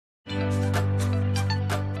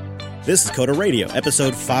This is Coda Radio,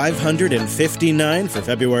 episode 559 for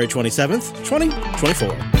February 27th, 2024.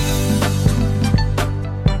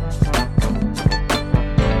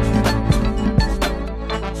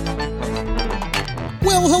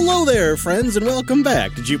 Well, hello there, friends, and welcome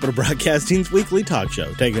back to Jupiter Broadcasting's weekly talk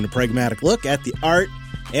show, taking a pragmatic look at the art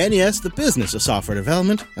and, yes, the business of software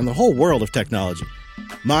development and the whole world of technology.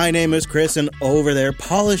 My name is Chris, and over there,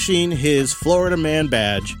 polishing his Florida Man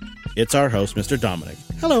badge, it's our host, Mr. Dominic.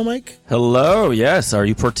 Hello, Mike. Hello, yes. Are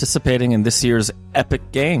you participating in this year's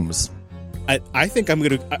Epic Games? I think I'm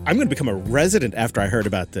gonna become a resident after I heard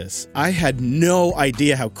about this. I had no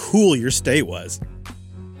idea how cool your state was.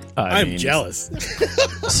 I'm jealous.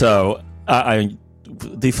 So,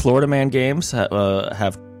 the Florida Man Games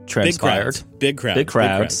have transpired. Big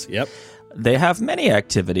crowds. Yep. They have many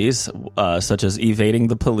activities, such as evading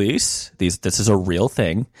the police. This is a real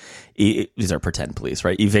thing. These are pretend police,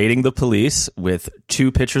 right? Evading the police with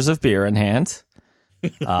 2 pitchers of beer in hand.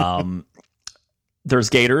 There's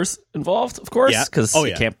gators involved, of course, because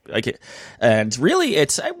you can't. And really,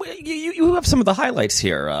 it's you have some of the highlights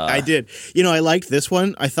here. I did. I liked this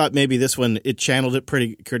one. I thought maybe this one it channeled it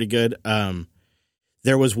pretty good.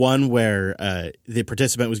 There was one where the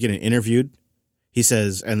participant was getting interviewed. He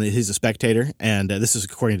says, and he's a spectator, and this is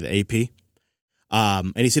according to the AP.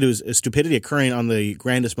 And he said it was a stupidity occurring on the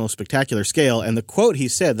grandest, most spectacular scale. And the quote he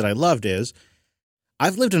said that I loved is,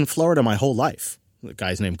 "I've lived in Florida my whole life," the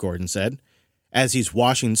guy's name Gordon said, as he's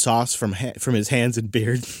washing sauce from his hands and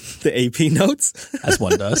beard. The AP notes. As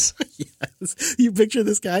one does. Yes. You picture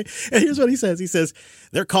this guy. And here's what he says. He says,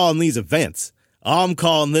 "They're calling these events. I'm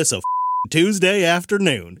calling this a Tuesday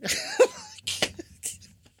afternoon."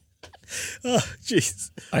 Oh, jeez.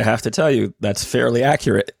 I have to tell you, that's fairly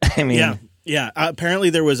accurate. I mean, yeah. Apparently,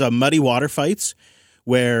 there was muddy water fights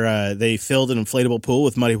where they filled an inflatable pool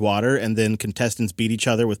with muddy water, and then contestants beat each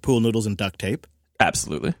other with pool noodles and duct tape.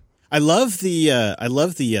 Absolutely. I love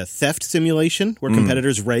the theft simulation where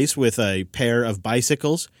competitors race with a pair of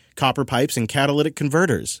bicycles, copper pipes, and catalytic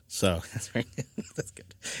converters. So that's good.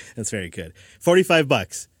 That's very good.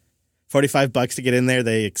 $45. $45 to get in there.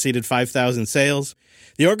 They exceeded 5,000 sales.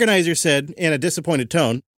 The organizer said, in a disappointed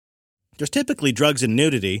tone, "There's typically drugs and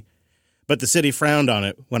nudity, but the city frowned on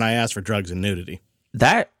it when I asked for drugs and nudity."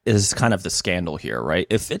 That is kind of the scandal here, right?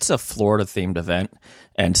 If it's a Florida-themed event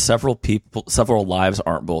and several lives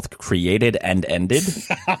aren't both created and ended,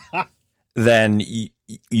 then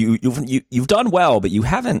you've done well, but you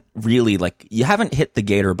haven't really you haven't hit the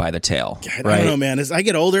gator by the tail. God, right? I don't know, man. As I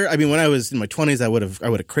get older, I mean, when I was in my 20s, I would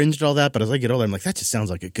have cringed at all that, but as I get older, I'm like, that just sounds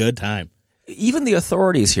like a good time. Even the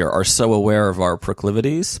authorities here are so aware of our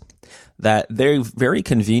proclivities that they very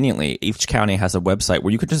conveniently, each county has a website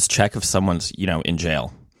where you could just check if someone's, in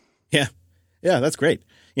jail. Yeah, that's great.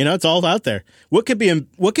 It's all out there. What could be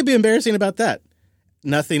embarrassing about that?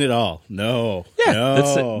 Nothing at all. No. Yeah, no.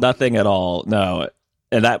 That's nothing at all. No,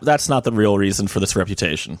 and that's not the real reason for this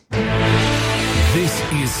reputation. This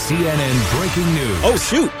is CNN Breaking News. Oh,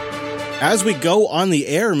 shoot. As we go on the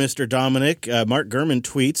air, Mr. Dominic, Mark Gurman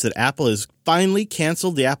tweets that Apple has finally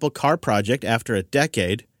canceled the Apple Car project after a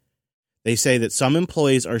decade. They say that some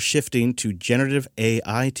employees are shifting to generative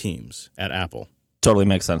AI teams at Apple. Totally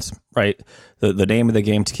makes sense, right? The name of the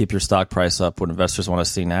game to keep your stock price up, what investors want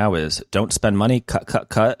to see now is don't spend money,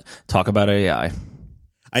 cut, talk about AI.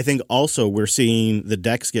 I think also we're seeing the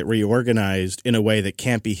decks get reorganized in a way that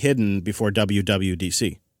can't be hidden before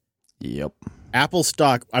WWDC. Yep. Apple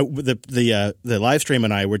stock, the live stream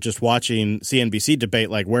and I were just watching CNBC debate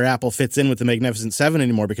where Apple fits in with the Magnificent Seven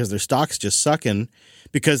anymore because their stock's just sucking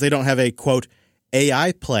because they don't have a, quote,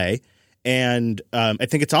 AI play. And I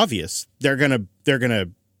think it's obvious. They're gonna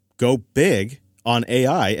go big on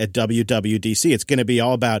AI at WWDC. It's going to be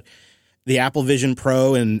all about the Apple Vision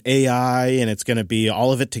Pro and AI, and it's going to be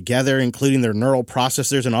all of it together, including their neural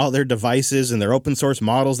processors and all their devices and their open source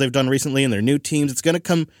models they've done recently and their new teams. It's going to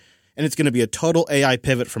come... And it's going to be a total AI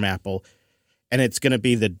pivot from Apple, and it's going to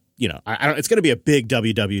be it's going to be a big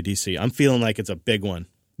WWDC. I'm feeling like it's a big one.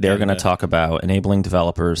 They're going to talk about enabling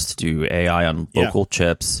developers to do AI on local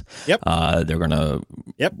chips. Yep. They're going to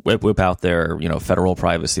whip out their federal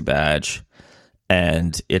privacy badge,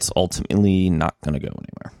 and it's ultimately not going to go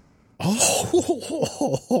anywhere.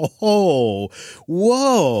 Oh,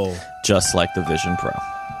 whoa! Just like the Vision Pro.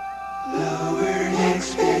 Lowered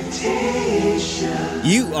expectations.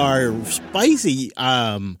 You are spicy.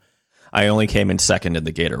 I only came in second in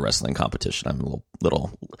the Gator wrestling competition. I'm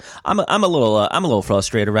a little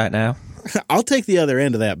frustrated right now. I'll take the other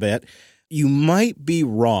end of that bet. You might be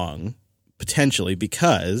wrong potentially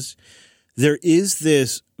because there is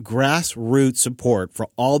this grassroots support for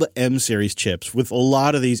all the M series chips with a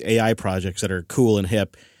lot of these AI projects that are cool and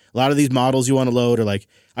hip. A lot of these models you want to load are like,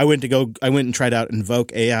 I went and tried out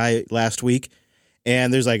Invoke AI last week,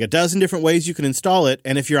 and there's like a dozen different ways you can install it.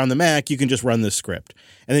 And if you're on the Mac, you can just run this script.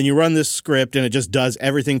 And then you run this script and it just does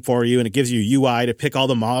everything for you. And it gives you UI to pick all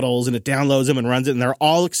the models and it downloads them and runs it. And they're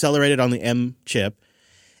all accelerated on the M chip.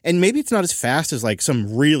 And maybe it's not as fast as like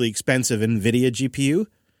some really expensive NVIDIA GPU,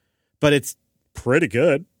 but it's pretty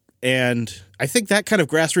good. And I think that kind of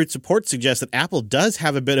grassroots support suggests that Apple does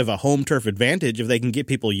have a bit of a home turf advantage if they can get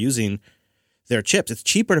people using their chips. It's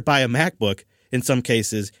cheaper to buy a MacBook in some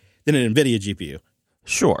cases than an NVIDIA GPU.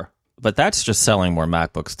 Sure, but that's just selling more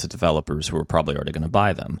MacBooks to developers who are probably already going to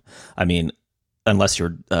buy them. I mean, unless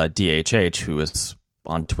you're DHH, who is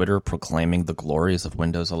on Twitter proclaiming the glories of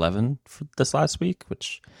Windows 11 for this last week,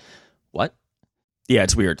 which, what? Yeah,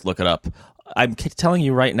 it's weird. Look it up. I'm telling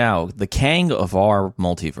you right now, the Kang of our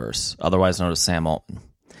multiverse, otherwise known as Sam Altman,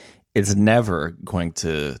 is never going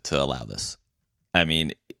to allow this. I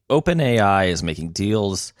mean, OpenAI is making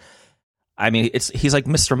deals. I mean, he's like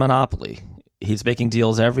Mr. Monopoly. He's making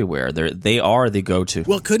deals everywhere. They are the go-to.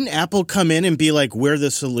 Well, couldn't Apple come in and be like, we're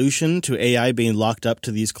the solution to AI being locked up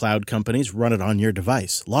to these cloud companies? Run it on your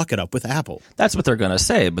device. Lock it up with Apple. That's what they're going to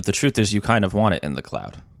say, but the truth is you kind of want it in the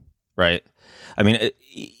cloud, right? I mean,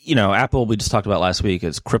 Apple, we just talked about last week,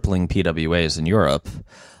 is crippling PWAs in Europe.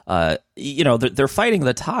 They're fighting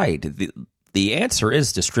the tide. The answer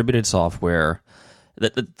is distributed software.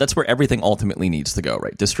 That's where everything ultimately needs to go,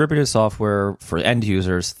 right? Distributed software for end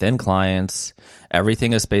users, thin clients.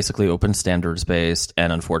 Everything is basically open standards based,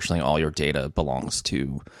 and unfortunately, all your data belongs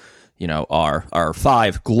to, our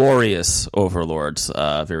five glorious overlords,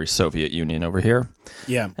 very Soviet Union over here.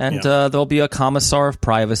 Yeah, and there'll be a commissar of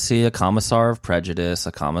privacy, a commissar of prejudice,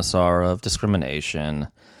 a commissar of discrimination,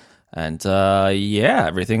 and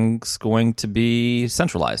everything's going to be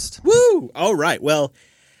centralized. Woo! All right. Well,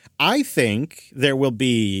 I think there will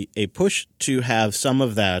be a push to have some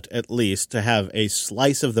of that, at least, to have a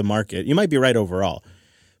slice of the market. You might be right overall.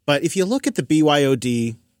 But if you look at the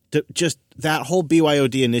BYOD, just that whole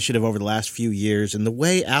BYOD initiative over the last few years and the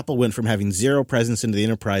way Apple went from having zero presence into the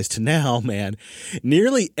enterprise to now, man,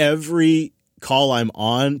 nearly every call I'm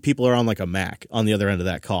on, people are on like a Mac on the other end of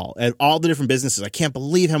that call. And all the different businesses, I can't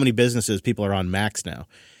believe how many businesses people are on Macs now.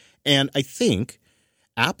 And I think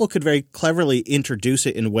Apple could very cleverly introduce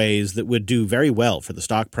it in ways that would do very well for the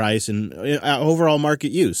stock price and overall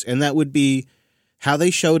market use. And that would be how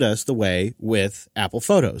they showed us the way with Apple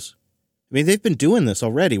Photos. I mean, they've been doing this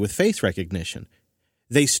already with face recognition.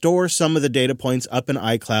 They store some of the data points up in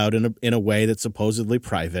iCloud in a way that's supposedly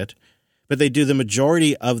private, but they do the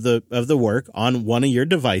majority of the work on one of your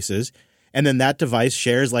devices, and then that device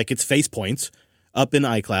shares like its face points up in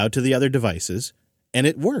iCloud to the other devices, and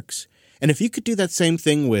it works. And if you could do that same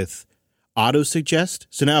thing with AutoSuggest,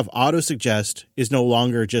 so now if AutoSuggest is no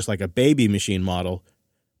longer just like a baby machine model,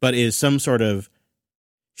 but is some sort of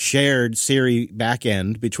shared Siri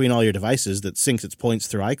backend between all your devices that syncs its points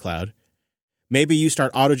through iCloud, maybe you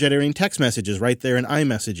start auto-generating text messages right there in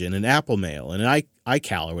iMessage and in Apple Mail and in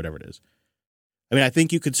iCal or whatever it is. I mean, I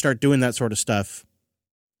think you could start doing that sort of stuff,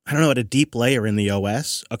 I don't know, at a deep layer in the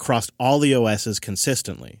OS across all the OSs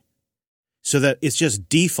consistently. So that it's just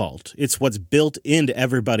default. It's what's built into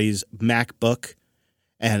everybody's MacBook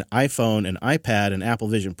and iPhone and iPad and Apple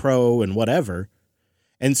Vision Pro and whatever.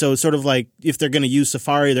 And so it's sort of like if they're going to use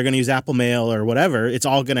Safari, they're going to use Apple Mail or whatever, it's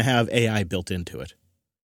all going to have AI built into it.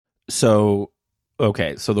 So,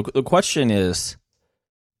 okay. So the question is,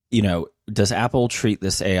 does Apple treat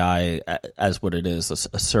this AI as what it is,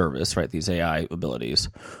 a service, right? These AI abilities,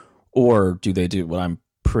 or do they do what I'm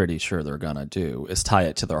pretty sure they're going to do is tie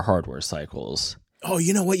it to their hardware cycles? Oh,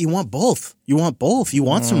 you know what? You want both. You want both. You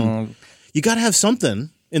want some, you got to have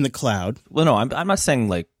something in the cloud. Well, no, I'm not saying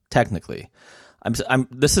like technically.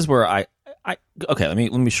 This is where okay, let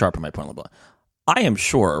me sharpen my point a little bit. I am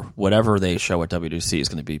sure whatever they show at WWDC is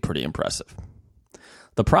going to be pretty impressive.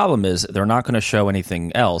 The problem is they're not going to show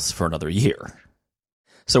anything else for another year.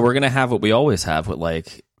 So we're going to have what we always have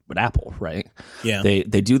with Apple, right? Yeah. They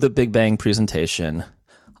do the Big Bang presentation.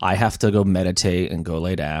 I have to go meditate and go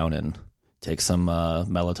lay down and take some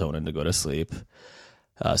melatonin to go to sleep,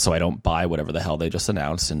 so I don't buy whatever the hell they just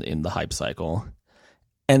announced in the hype cycle.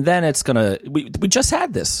 And then it's going to... We just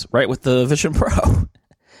had this, right, with the Vision Pro.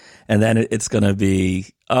 And then it's going to be,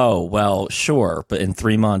 oh, well, sure, but in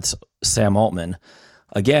 3 months, Sam Altman,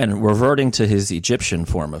 again, reverting to his Egyptian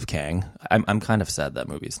form of Kang, I'm kind of sad that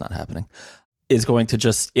movie's not happening, is going to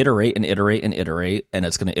just iterate and iterate and iterate, and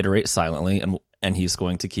it's going to iterate silently, and he's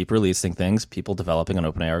going to keep releasing things. People developing on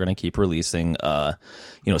OpenAI are going to keep releasing,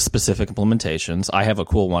 specific implementations. I have a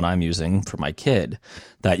cool one I'm using for my kid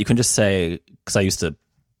that you can just say, because I used to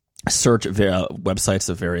search websites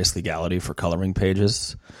of various legality for coloring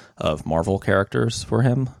pages of Marvel characters for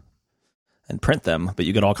him and print them, but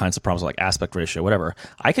you get all kinds of problems like aspect ratio, whatever.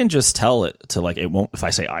 I can just tell it to like, it won't, if I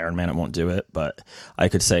say Iron Man, it won't do it, but I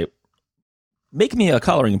could say, make me a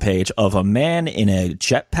coloring page of a man in a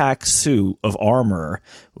jetpack suit of armor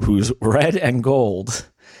who's red and gold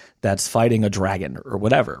that's fighting a dragon or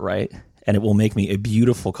whatever, right? And it will make me a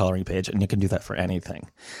beautiful coloring page, and you can do that for anything.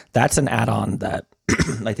 That's an add-on that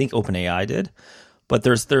I think OpenAI did, but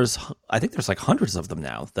I think there's like hundreds of them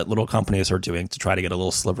now that little companies are doing to try to get a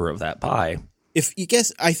little sliver of that pie. If you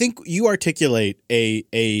guess, I think you articulate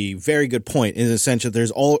a very good point in the sense that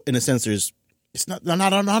there's it's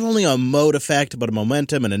not only a mode effect, but a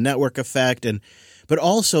momentum and a network effect, but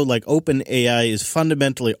also like OpenAI is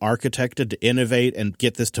fundamentally architected to innovate and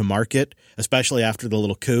get this to market, especially after the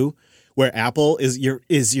little coup, where Apple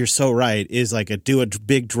you're so right, is like do a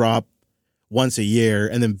big drop once a year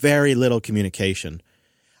and then very little communication.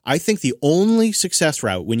 I think the only success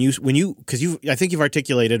route I think you've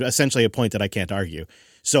articulated essentially a point that I can't argue.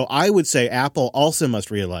 So I would say Apple also must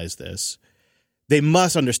realize this. They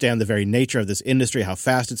must understand the very nature of this industry, how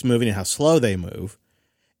fast it's moving and how slow they move.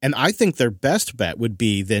 And I think their best bet would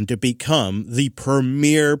be then to become the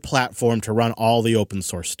premier platform to run all the open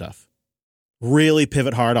source stuff. Really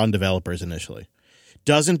pivot hard on developers initially.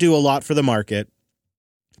 Doesn't do a lot for the market,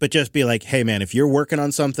 but just be like, hey, man, if you're working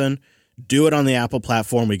on something, do it on the Apple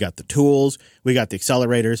platform. We got the tools. We got the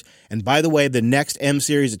accelerators. And by the way, the next M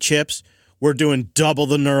series of chips, we're doing double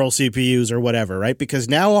the neural CPUs or whatever, right? Because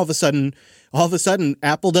now all of a sudden,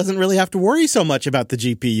 Apple doesn't really have to worry so much about the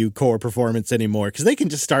GPU core performance anymore because they can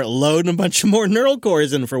just start loading a bunch of more neural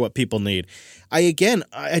cores in for what people need. I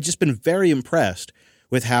just been very impressed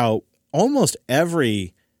with how almost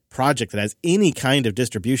every project that has any kind of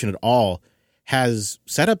distribution at all has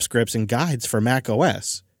setup scripts and guides for Mac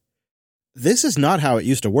OS. This is not how it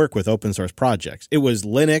used to work with open source projects. It was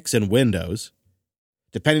Linux and Windows.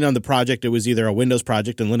 Depending on the project, it was either a Windows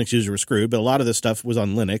project and Linux users were screwed, but a lot of this stuff was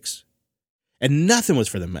on Linux. And nothing was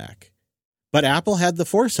for the Mac. But Apple had the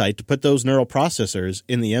foresight to put those neural processors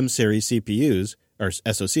in the M-series CPUs, or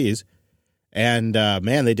SoCs, and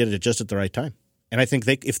man, they did it just at the right time. And I think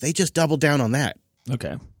if they just double down on that.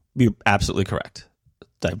 Okay. You're absolutely correct.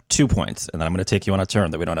 I have 2 points, and then I'm going to take you on a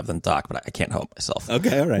turn that we don't have them doc, but I can't help myself.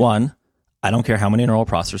 Okay, all right. One, I don't care how many neural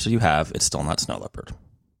processors you have, it's still not Snow Leopard.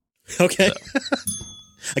 Okay. So.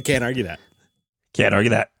 I can't argue that. Can't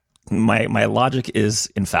argue that. My logic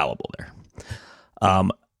is infallible there.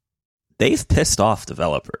 They've pissed off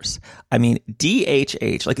developers. I mean,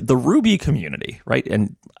 DHH, like the Ruby community, right?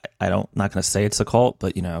 And not going to say it's a cult,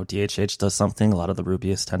 but DHH does something a lot of the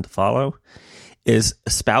Rubyists tend to follow, is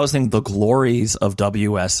espousing the glories of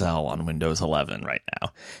WSL on Windows 11 right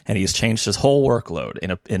now. And he's changed his whole workload.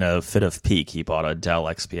 In a fit of pique, he bought a Dell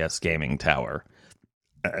XPS gaming tower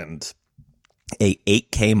and a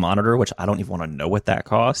 8K monitor, which I don't even want to know what that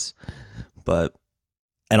costs.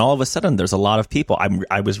 And all of a sudden, there's a lot of people.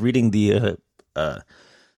 I was reading the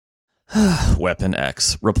Weapon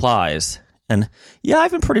X replies, and yeah,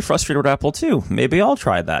 I've been pretty frustrated with Apple too. Maybe I'll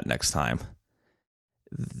try that next time.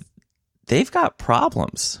 They've got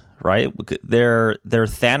problems, right? Their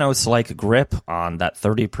Thanos-like grip on that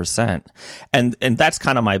 30%, and that's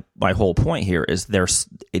kind of my whole point here. Is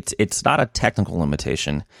it's not a technical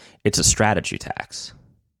limitation; it's a strategy tax.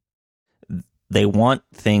 They want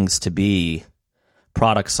things to be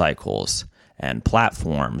product cycles and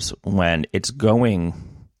platforms when it's going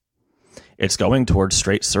towards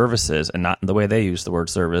straight services and not in the way they use the word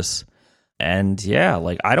service. And yeah,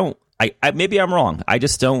 like I maybe I'm wrong. I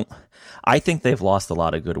just don't. I think they've lost a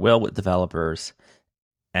lot of goodwill with developers,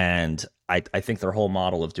 and I think their whole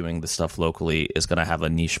model of doing the stuff locally is going to have a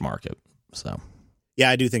niche market. So yeah,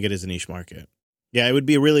 I do think it is a niche market. Yeah, it would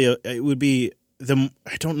be I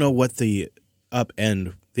don't know what the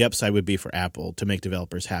upside would be for Apple to make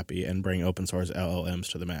developers happy and bring open source LLMs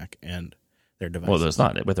to the Mac and their devices. Well, there's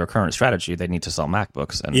not. With their current strategy, they need to sell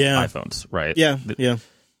MacBooks and iPhones, right? Yeah. Yeah.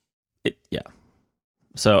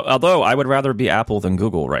 So, although I would rather be Apple than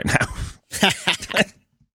Google right now.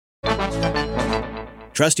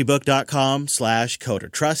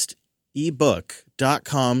 Trustybook.com/coder.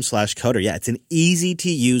 Trustybook.com/coder. Yeah, it's an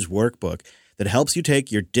easy-to-use workbook that helps you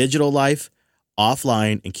take your digital life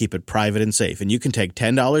offline and keep it private and safe. And you can take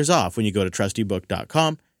 $10 off when you go to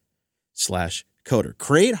trustybook.com/coder.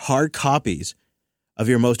 Create hard copies of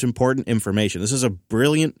your most important information. This is a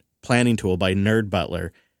brilliant planning tool by Nerd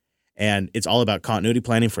Butler. And it's all about continuity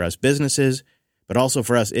planning for us businesses, but also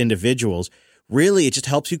for us individuals. Really, it just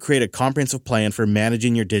helps you create a comprehensive plan for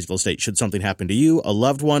managing your digital estate should something happen to you, a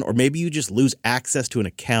loved one, or maybe you just lose access to an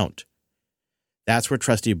account. That's where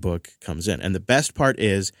Trust ebook comes in. And the best part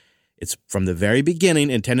is it's from the very beginning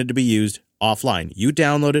intended to be used offline. You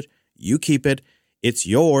download it, you keep it, it's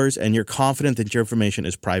yours, and you're confident that your information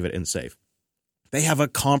is private and safe. They have a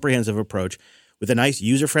comprehensive approach with a nice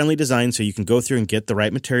user-friendly design so you can go through and get the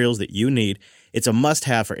right materials that you need. It's a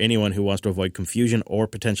must-have for anyone who wants to avoid confusion or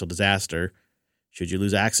potential disaster should you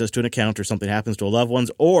lose access to an account or something happens to a loved one's.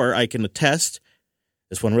 Or I can attest,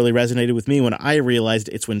 this one really resonated with me when I realized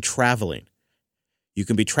it's when traveling. You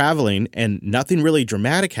can be traveling and nothing really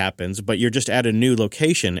dramatic happens, but you're just at a new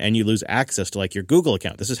location and you lose access to like your Google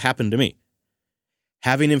account. This has happened to me.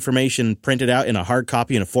 Having information printed out in a hard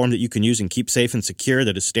copy in a form that you can use and keep safe and secure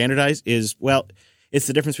that is standardized is, well, it's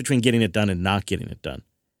the difference between getting it done and not getting it done.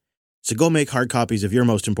 So go make hard copies of your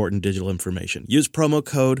most important digital information. Use promo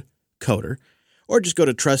code CODER or just go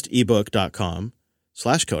to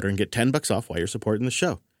trustebook.com/coder and get $10 off while you're supporting the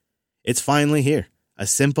show. It's finally here. A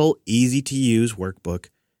simple, easy-to-use workbook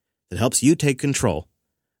that helps you take control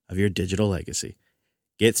of your digital legacy.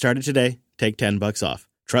 Get started today. Take $10 off.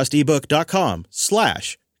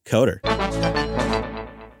 trustebook.com/coder.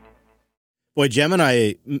 Boy,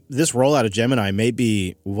 Gemini, this rollout of Gemini may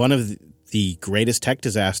be one of the greatest tech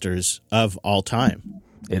disasters of all time.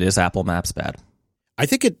 It is Apple Maps bad. I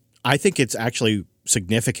think it's actually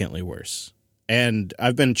significantly worse. And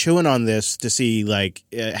I've been chewing on this to see, like,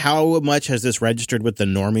 how much has this registered with the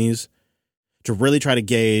normies to really try to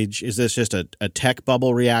gauge, is this just a tech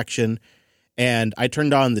bubble reaction? And I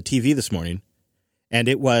turned on the TV this morning, and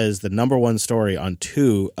it was the number one story on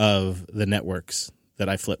 2 of the networks that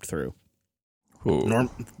I flipped through.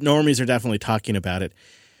 Normies are definitely talking about it.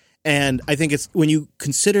 And I think it's when you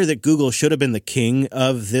consider that Google should have been the king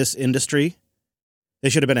of this industry, they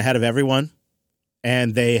should have been ahead of everyone.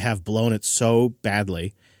 And they have blown it so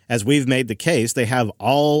badly. As we've made the case, they have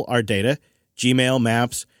all our data, Gmail,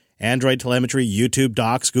 Maps, Android telemetry, YouTube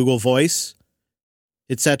Docs, Google Voice,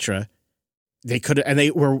 etc.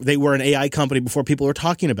 They were an AI company before people were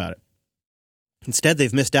talking about it. Instead,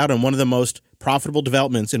 they've missed out on one of the most profitable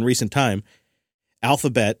developments in recent time.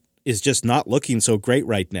 Alphabet is just not looking so great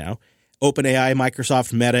right now. OpenAI,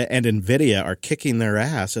 Microsoft, Meta, and NVIDIA are kicking their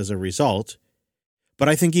ass as a result. But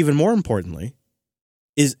I think even more importantly,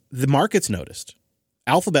 is the market's noticed.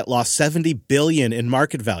 Alphabet lost $70 billion in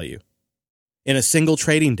market value in a single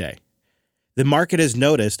trading day. The market has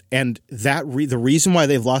noticed, and the reason why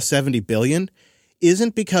they've lost $70 billion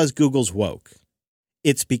isn't because Google's woke.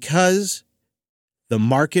 It's because the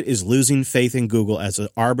market is losing faith in Google as an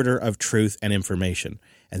arbiter of truth and information.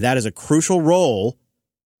 And that is a crucial role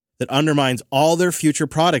that undermines all their future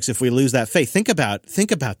products if we lose that faith. Think about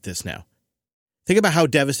this now. Think about how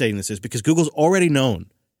devastating this is, because Google's already known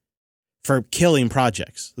for killing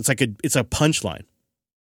projects. It's a punchline.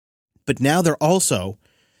 But now they're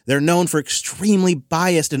known for extremely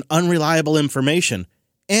biased and unreliable information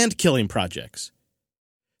and killing projects.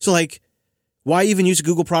 So, like, why even use a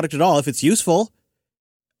Google product at all if it's useful?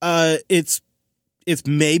 It's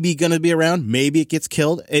maybe going to be around. Maybe it gets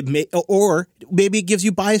killed. Or maybe it gives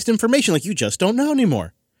you biased information like you just don't know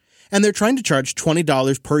anymore. And they're trying to charge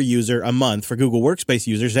 $20 per user a month for Google Workspace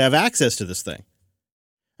users to have access to this thing.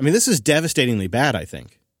 I mean, this is devastatingly bad, I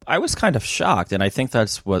think. I was kind of shocked, and I think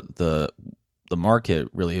that's what the market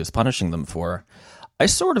really is punishing them for. I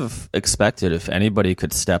sort of expected if anybody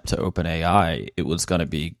could step to OpenAI, it was going to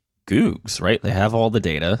be Googs, right? They have all the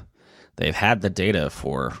data. They've had the data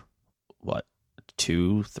for,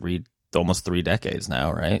 almost 3 decades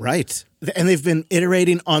now, right? Right. And they've been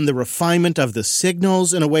iterating on the refinement of the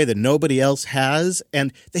signals in a way that nobody else has,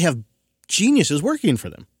 and they have geniuses working for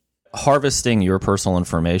them. Harvesting your personal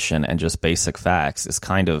information and just basic facts is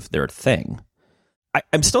kind of their thing.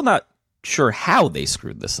 I'm still not sure how they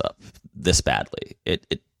screwed this up this badly.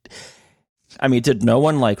 Did no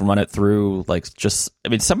one run it through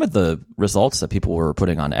some of the results that people were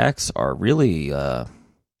putting on X are really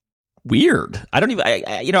weird. I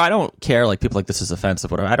don't care. People this is offensive,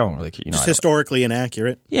 whatever. I don't really, just historically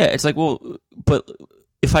inaccurate. Yeah, it's but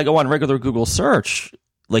if I go on regular Google search,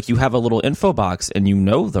 you have a little info box and you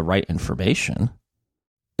know the right information.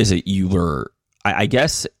 Is it you were? I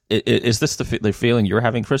guess is this the feeling you're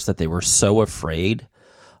having, Chris, that they were so afraid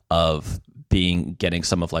of getting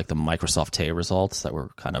some of the Microsoft Tay results that were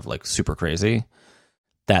kind of super crazy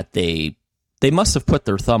that they must have put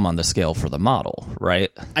their thumb on the scale for the model,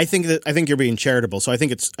 right? I think you're being charitable. So I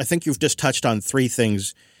think you've just touched on 3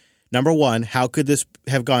 things. Number 1, how could this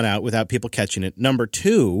have gone out without people catching it? Number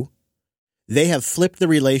 2, They have flipped the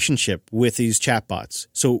relationship with these chatbots.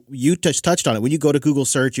 So you touched on it. When you go to Google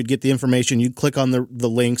search, you'd get the information. You'd click on the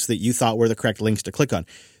links that you thought were the correct links to click on.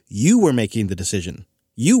 You were making the decision.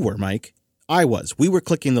 You were, Mike. I was. We were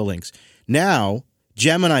clicking the links. Now,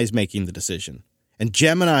 Gemini's making the decision. And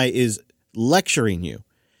Gemini is lecturing you.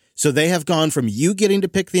 So they have gone from you getting to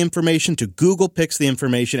pick the information to Google picks the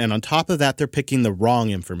information. And on top of that, they're picking the wrong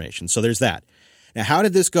information. So there's that. Now, how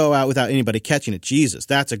did this go out without anybody catching it? Jesus,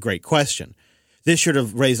 that's a great question. This should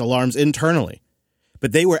have raised alarms internally.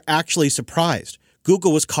 But they were actually surprised.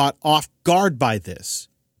 Google was caught off guard by this.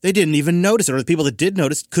 They didn't even notice it, or the people that did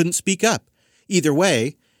notice couldn't speak up. Either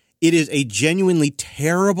way, it is a genuinely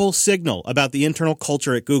terrible signal about the internal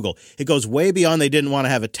culture at Google. It goes way beyond they didn't want to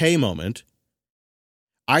have a Tay moment.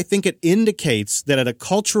 I think it indicates that at a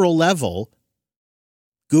cultural level,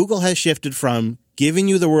 Google has shifted from giving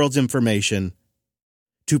you the world's information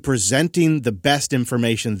to presenting the best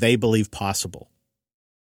information they believe possible.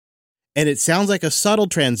 And it sounds like a subtle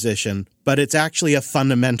transition, but it's actually a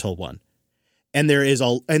fundamental one. And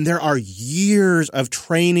there are years of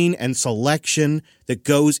training and selection that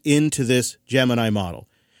goes into this Gemini model.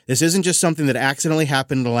 This isn't just something that accidentally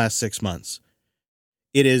happened in the last 6 months.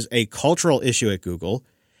 It is a cultural issue at Google,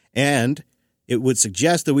 and it would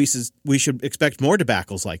suggest that we should expect more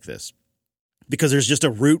debacles like this because there's just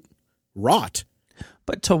a root rot.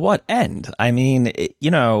 But to what end? I mean,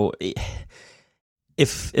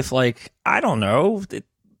 if like, I don't know,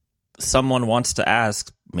 someone wants to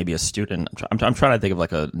ask, maybe a student, I'm trying to think of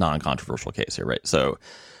like a non-controversial case here, right? So,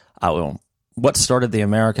 what started the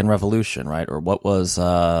American Revolution, right? Or what was...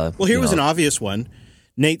 well, here was an obvious one.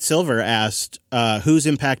 Nate Silver asked, who's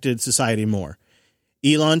impacted society more?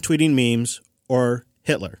 Elon tweeting memes or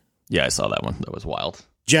Hitler? Yeah, I saw that one. That was wild.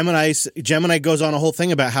 Gemini goes on a whole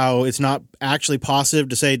thing about how it's not actually possible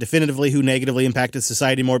to say definitively who negatively impacted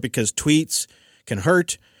society more because tweets can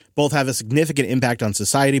hurt. Both have a significant impact on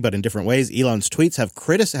society, but in different ways. Elon's tweets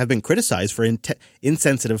have been criticized for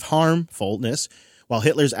insensitive harmfulness, while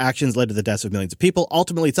Hitler's actions led to the deaths of millions of people.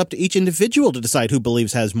 Ultimately, it's up to each individual to decide who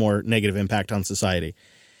believes has more negative impact on society.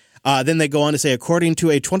 Then they go on to say, according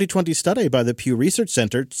to a 2020 study by the Pew Research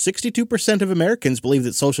Center, 62% of Americans believe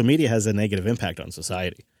that social media has a negative impact on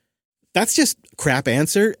society. That's just a crap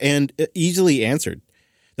answer and easily answered.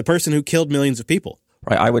 The person who killed millions of people.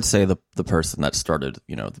 Right, I would say the person that started,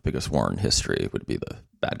 the biggest war in history would be the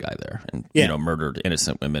bad guy there, and murdered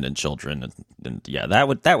innocent women and children, and yeah, that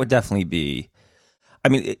would definitely be. I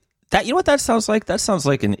mean, that what that sounds like? That sounds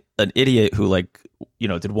like an idiot who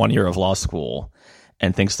did 1 year of law school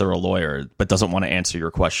and thinks they're a lawyer, but doesn't want to answer your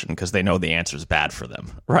question because they know the answer is bad for them,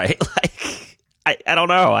 right? Like, I don't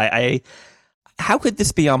know. How could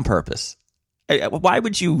this be on purpose? Why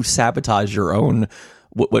would you sabotage your own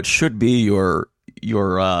what should be your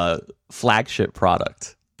flagship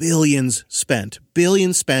product? Billions spent,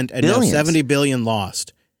 and now 70 billion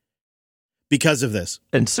lost because of this.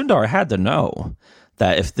 And Sundar had to know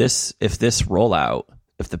that if this rollout,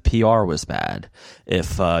 if the PR was bad,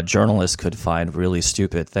 if journalists could find really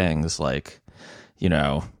stupid things like,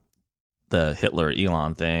 the Hitler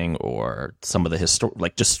Elon thing or some of the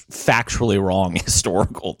just factually wrong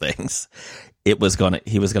historical things, he was gonna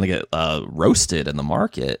get roasted in the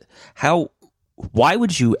market. Why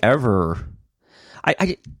would you ever?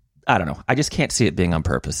 I don't know. I just can't see it being on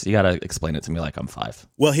purpose. You got to explain it to me like I'm 5.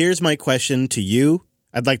 Well, here's my question to you.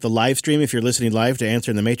 I'd like the live stream, if you're listening live, to answer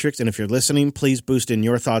in the Matrix. And if you're listening, please boost in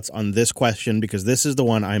your thoughts on this question, because this is the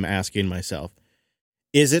one I'm asking myself.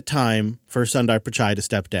 Is it time for Sundar Pichai to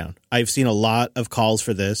step down? I've seen a lot of calls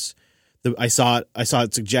for this. I saw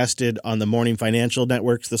it suggested on the morning financial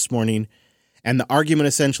networks this morning. And the argument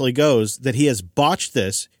essentially goes that he has botched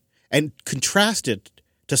this, and contrast it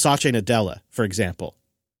to Satya Nadella, for example,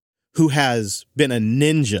 who has been a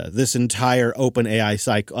ninja this entire open AI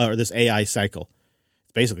cycle, or this AI cycle.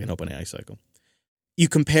 It's basically an open AI cycle. You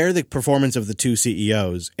compare the performance of the two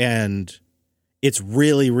CEOs, and it's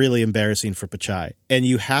really, really embarrassing for Pichai. And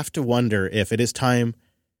you have to wonder if it is time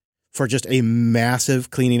for just a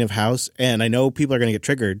massive cleaning of house. And I know people are going to get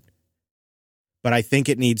triggered, but I think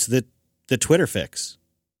it needs the Twitter fix.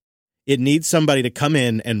 It needs somebody to come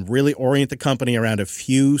in and really orient the company around a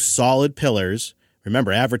few solid pillars.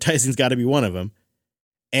 Remember, advertising's got to be one of them.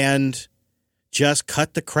 And just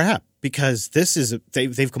cut the crap, because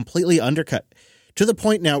they've completely undercut to the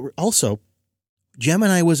point now. Also,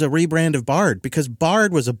 Gemini was a rebrand of Bard because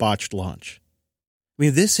Bard was a botched launch. I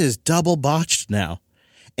mean, this is double botched now,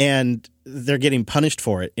 and they're getting punished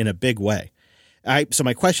for it in a big way. So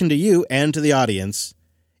my question to you and to the audience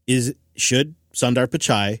is, should Sundar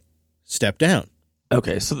Pichai step down?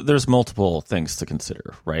 Okay, so there's multiple things to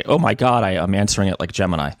consider, right? Oh my God, I'm answering it like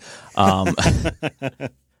Gemini.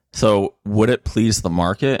 So would it please the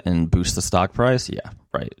market and boost the stock price? Yeah,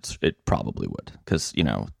 right. It probably would because,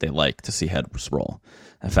 they like to see heads roll.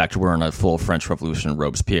 In fact, we're in a full French Revolution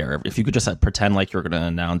Robespierre. If you could just pretend like you're going to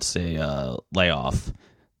announce a layoff,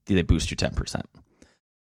 they boost you 10%.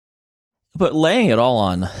 But laying it all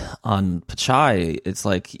on Pichai, it's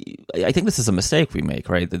like, I think this is a mistake we make,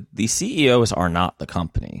 right? The CEOs are not the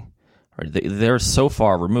company, right? They're so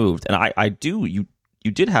far removed. And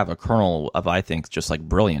you did have a kernel of, I think, just like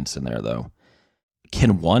brilliance in there, though.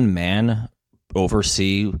 Can one man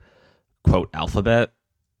oversee, quote, Alphabet,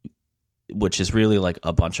 which is really like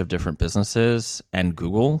a bunch of different businesses, and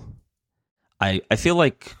Google? I feel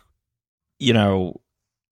like,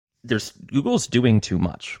 Google's doing too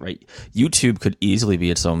much, right? YouTube could easily be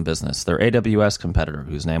its own business. Their AWS competitor,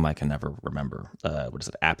 whose name I can never remember, what is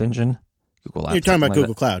it, App Engine? Google App. You're talking about like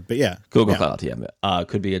Google that. Cloud, but yeah. Google Cloud, yeah.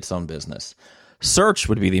 Could be its own business. Search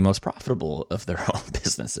would be the most profitable of their own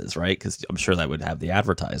businesses, right? Because I'm sure that would have the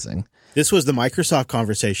advertising. This was the Microsoft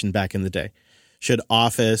conversation back in the day. Should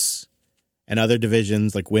Office and other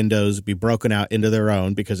divisions like Windows be broken out into their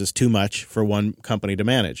own because it's too much for one company to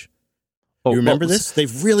manage? You remember this?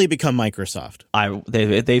 They've really become Microsoft.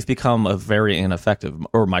 They've become a very ineffective,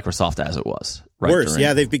 or Microsoft as it was. Right, worse,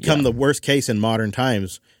 they've become the worst case in modern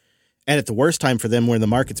times. And at the worst time for them when the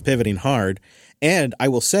market's pivoting hard. And I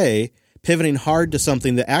will say, pivoting hard to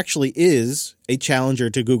something that actually is a challenger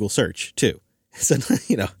to Google search, too. So,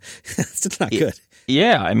 it's not good.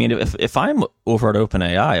 Yeah, I mean, if I'm over at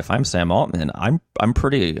OpenAI, if I'm Sam Altman, I'm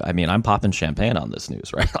popping champagne on this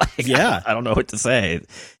news, right? Yeah. I don't know what to say.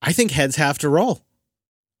 I think heads have to roll.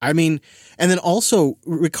 I mean, and then also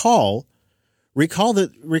recall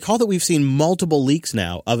that we've seen multiple leaks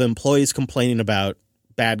now of employees complaining about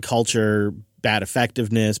bad culture, bad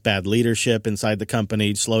effectiveness, bad leadership inside the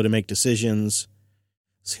company, slow to make decisions.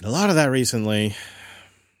 Seen a lot of that recently.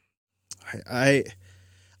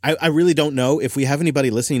 I really don't know if we have anybody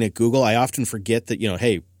listening at Google. I often forget that,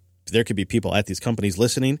 hey, there could be people at these companies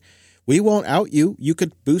listening. We won't out you. You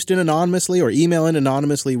could boost in anonymously or email in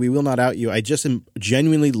anonymously. We will not out you. I just am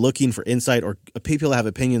genuinely looking for insight or people that have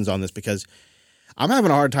opinions on this because I'm having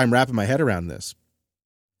a hard time wrapping my head around this.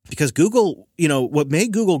 Because Google, what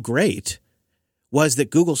made Google great was that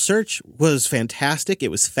Google search was fantastic. It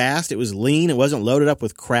was fast. It was lean. It wasn't loaded up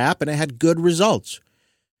with crap, and it had good results.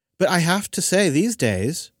 But I have to say, these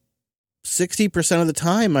days, 60% of the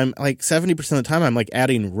time, 70% of the time, I'm like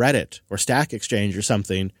adding Reddit or Stack Exchange or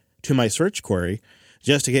something to my search query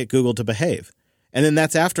just to get Google to behave. And then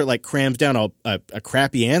that's after it like crams down a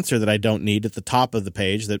crappy answer that I don't need at the top of the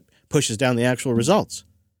page that pushes down the actual results.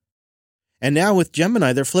 And now with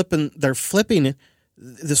Gemini, they're flipping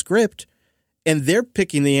the script and they're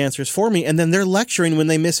picking the answers for me. And then they're lecturing when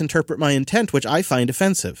they misinterpret my intent, which I find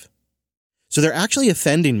offensive. So they're actually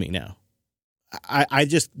offending me now. I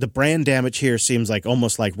just, the brand damage here seems like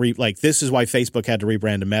almost like this is why Facebook had to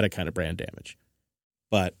rebrand to Meta kind of brand damage.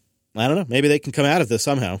 But I don't know. Maybe they can come out of this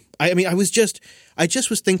somehow. I just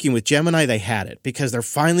was thinking with Gemini, they had it because they're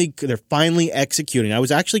finally executing. I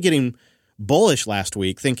was actually getting bullish last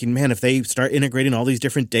week thinking, man, if they start integrating all these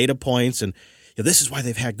different data points and this is why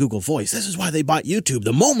they've had Google Voice. This is why they bought YouTube.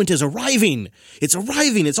 The moment is arriving. It's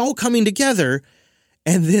arriving. It's all coming together.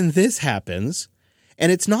 And then this happens,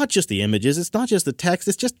 and it's not just the images, it's not just the text,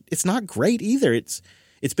 it's not great either. It's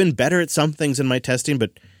been better at some things in my testing,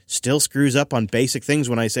 but still screws up on basic things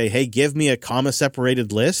when I say, hey, give me a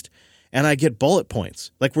comma-separated list, and I get bullet points.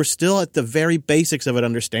 Like, we're still at the very basics of it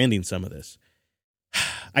understanding some of this.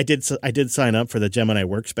 I did sign up for the Gemini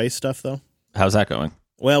Workspace stuff, though. How's that going?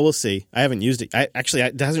 Well, we'll see. I haven't used it.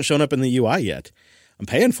 It hasn't shown up in the UI yet. I'm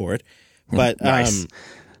paying for it, but nice.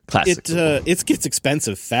 Classic. It gets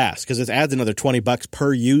expensive fast because it adds another $20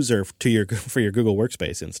 per user for your Google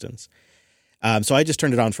Workspace instance. So I just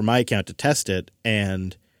turned it on for my account to test it,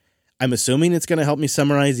 and I'm assuming it's going to help me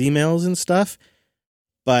summarize emails and stuff.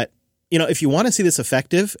 But if you want to see this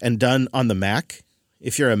effective and done on the Mac,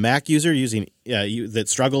 if you're a Mac user using that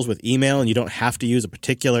struggles with email and you don't have to use a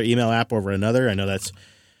particular email app over another, I know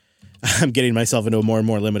I'm getting myself into a more and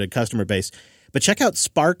more limited customer base. But check out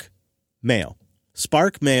Spark Mail.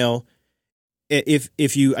 Spark Mail,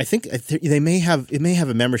 if you, I think it may have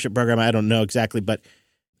a membership program. I don't know exactly, but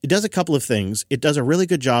it does a couple of things. It does a really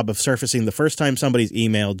good job of surfacing the first time somebody's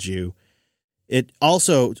emailed you. It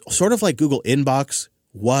also, sort of like Google Inbox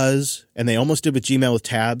was, and they almost did with Gmail with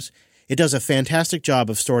tabs, it does a fantastic job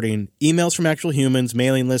of sorting emails from actual humans,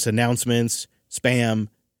 mailing lists, announcements, spam.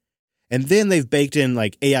 And then they've baked in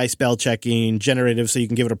like AI spell checking, generative, so you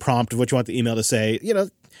can give it a prompt of what you want the email to say. You know,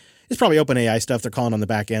 it's probably open AI stuff they're calling on the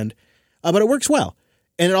back end. But it works well.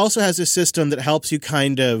 And it also has a system that helps you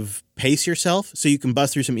kind of pace yourself so you can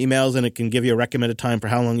bust through some emails and it can give you a recommended time for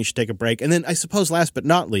how long you should take a break. And then I suppose last but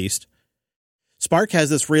not least, Spark has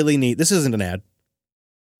this really neat, this isn't an ad.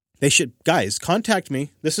 They should, guys, contact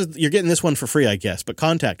me. You're getting this one for free, I guess, but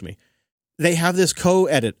contact me. They have this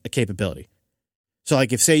co-edit capability. So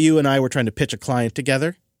like if say you and I were trying to pitch a client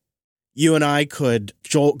together, you and I could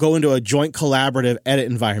go into a joint collaborative edit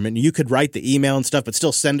environment. You could write the email and stuff, but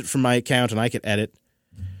still send it from my account and I could edit.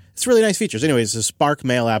 It's really nice features. Anyways, it's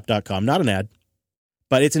sparkmailapp.com. Not an ad,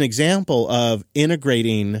 but it's an example of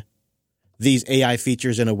integrating these AI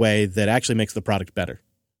features in a way that actually makes the product better.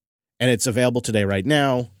 And it's available today right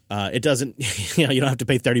now. It doesn't, you don't have to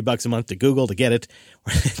pay $30 a month to Google to get it.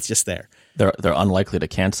 It's just there. They're unlikely to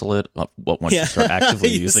cancel it once you start actively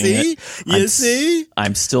using it. You see?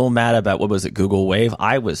 I'm still mad about, what was it, Google Wave?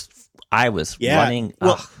 I was running.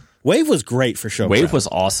 Well, Wave was great for show. Wave was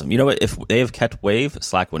awesome. You know what? If they have kept Wave,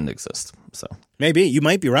 Slack wouldn't exist. So maybe you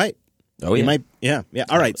might be right. Oh, yeah. Yeah.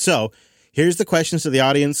 All right. So here's the questions to the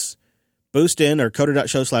audience. Boost in or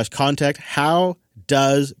coder.show/contact. How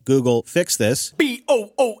does Google fix this?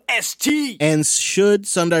 BOOST. And should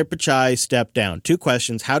Sundar Pichai step down? 2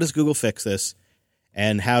 questions. How does Google fix this?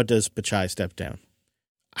 And how does Pichai step down?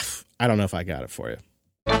 I don't know if I got it for you.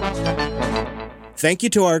 Thank you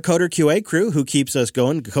to our Coder QA crew who keeps us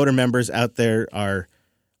going. Coder members out there are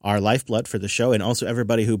our lifeblood for the show, and also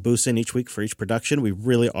everybody who boosts in each week for each production. We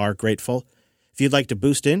really are grateful. If you'd like to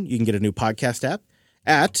boost in, you can get a new podcast app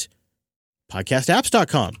at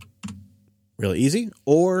podcastapps.com. Really easy.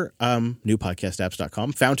 Or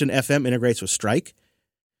newpodcastapps.com. Fountain FM integrates with Strike,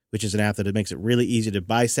 which is an app that makes it really easy to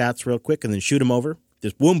buy sats real quick and then shoot them over.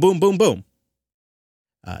 Just boom, boom, boom, boom.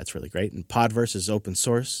 It's really great. And Podverse is open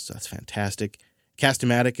source, so that's fantastic.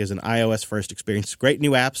 Cast-O-Matic is an iOS-first experience. Great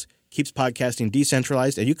new apps. Keeps podcasting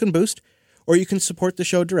decentralized, and you can boost, or you can support the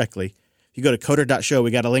show directly. If you go to coder.show,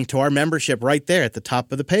 we got a link to our membership right there at the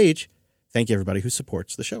top of the page. Thank you, everybody who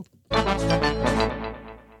supports the show.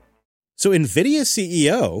 So NVIDIA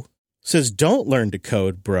CEO says, don't learn to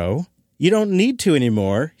code, bro. You don't need to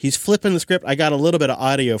anymore. He's flipping the script. I got a little bit of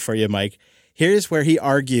audio for you, Mike. Here's where he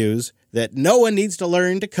argues that no one needs to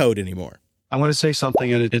learn to code anymore. I want to say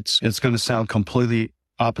something, and it's going to sound completely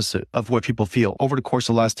opposite of what people feel. Over the course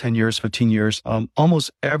of the last 10 years, 15 years,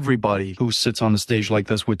 almost everybody who sits on a stage like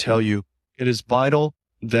this would tell you it is vital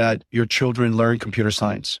that your children learn computer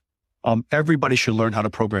science. Everybody should learn how to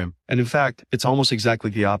program. And in fact, it's almost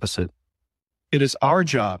exactly the opposite. It is our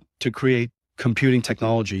job to create computing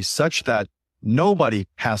technology such that nobody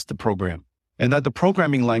has to program, and that the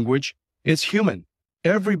programming language is human.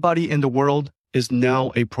 Everybody in the world is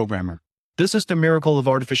now a programmer. This is the miracle of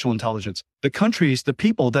artificial intelligence. The countries, the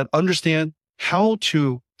people that understand how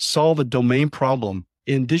to solve a domain problem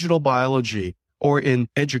in digital biology or in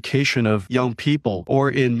education of young people or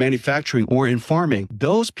in manufacturing or in farming,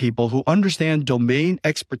 those people who understand domain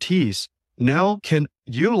expertise now can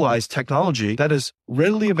utilize technology that is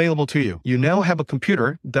readily available to you. You now have a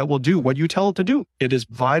computer that will do what you tell it to do. It is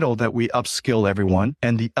vital that we upskill everyone,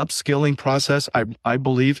 and the upskilling process, I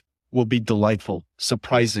believe, will be delightful,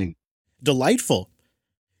 surprising. Delightful.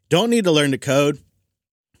 Don't need to learn to code.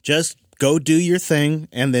 Just go do your thing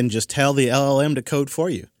and then just tell the LLM to code for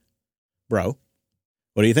you. Bro,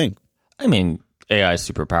 what do you think? I mean, AI is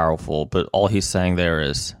super powerful, but all he's saying there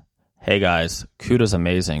is, hey guys, CUDA's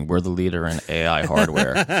amazing. We're the leader in AI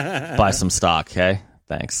hardware. Buy some stock, okay?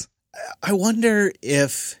 Thanks. I wonder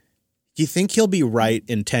if, do you think he'll be right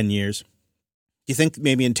in 10 years? Do you think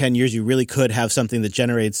maybe in 10 years you really could have something that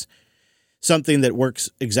generates something that works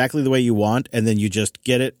exactly the way you want, and then you just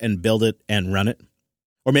get it and build it and run it?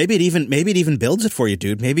 Or maybe it even builds it for you,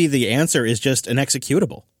 dude. Maybe the answer is just an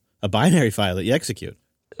executable, a binary file that you execute.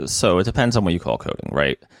 So it depends on what you call coding,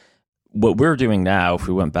 right? What we're doing now, if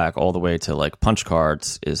we went back all the way to like punch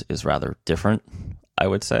cards, is rather different, I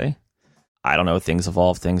would say. I don't know, things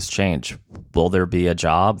evolve, things change. Will there be a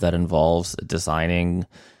job that involves designing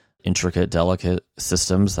intricate, delicate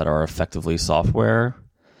systems that are effectively software?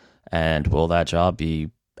 And will that job be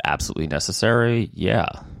absolutely necessary? Yeah.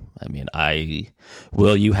 I mean,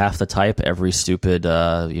 will you have to type every stupid,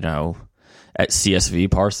 at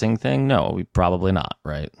CSV parsing thing? No, probably not,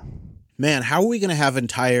 right? Man, how are we going to have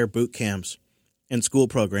entire boot camps and school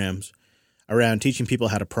programs around teaching people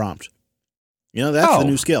how to prompt? That's the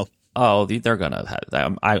new skill. Oh, they're going to have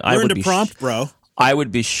that. Learn to prompt, bro. I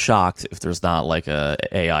would be shocked if there's not like a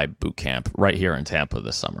AI boot camp right here in Tampa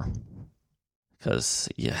this summer. Because,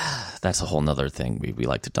 yeah, that's a whole nother thing. We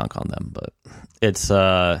like to dunk on them. But it's,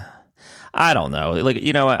 I don't know. Like,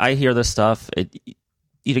 I hear this stuff.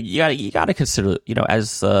 You got to consider,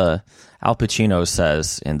 as Al Pacino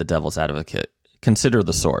says in The Devil's Advocate, consider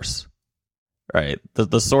the source. Right.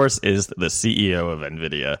 The source is the CEO of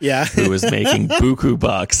NVIDIA, who is making buku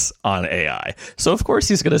bucks on AI. So, of course,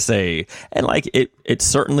 he's going to say, and like it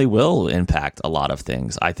certainly will impact a lot of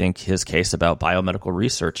things. I think his case about biomedical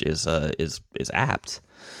research is apt,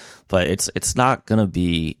 but it's not going to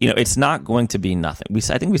be, it's not going to be nothing.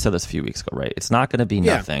 I think we said this a few weeks ago, right? It's not going to be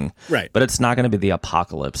nothing, right? But it's not going to be the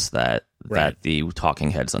apocalypse that the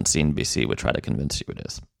talking heads on CNBC would try to convince you it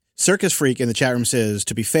is. Circus Freak in the chat room says,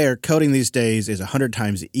 to be fair, coding these days is 100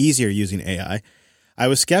 times easier using AI. I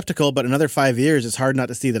was skeptical, but another 5 years, it's hard not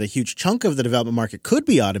to see that a huge chunk of the development market could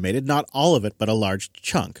be automated. Not all of it, but a large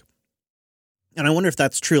chunk. And I wonder if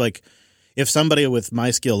that's true. Like, if somebody with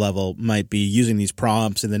my skill level might be using these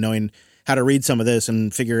prompts and then knowing how to read some of this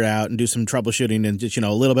and figure it out and do some troubleshooting and just,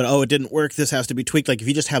 a little bit, it didn't work, this has to be tweaked. Like, if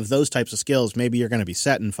you just have those types of skills, maybe you're going to be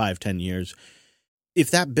set in 5-10 years. If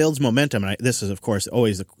that builds momentum, and this is, of course,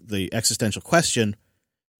 always the existential question,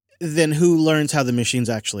 then who learns how the machines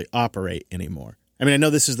actually operate anymore? I mean, I know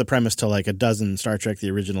this is the premise to like a dozen Star Trek, the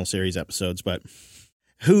original series episodes, but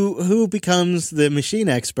who becomes the machine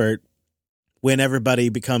expert when everybody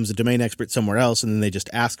becomes a domain expert somewhere else and then they just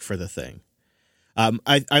ask for the thing?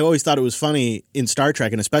 I always thought it was funny in Star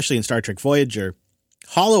Trek, and especially in Star Trek Voyager,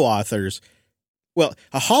 holo authors. Well,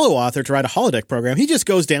 a holo author to write a holodeck program, he just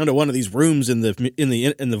goes down to one of these rooms in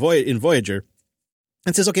Voyager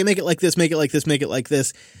and says, "Okay, make it like this, make it like this, make it like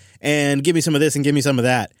this, and give me some of this and give me some of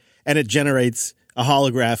that," and it generates a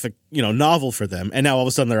holographic, novel for them. And now all of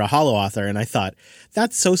a sudden they're a holo author, and I thought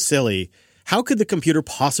that's so silly. How could the computer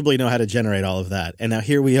possibly know how to generate all of that? And now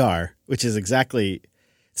here we are, which is exactly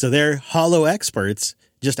so. They're holo experts.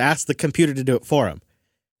 Just ask the computer to do it for them.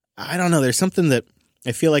 I don't know. There's something that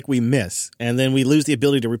I feel like we miss, and then we lose the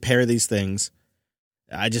ability to repair these things.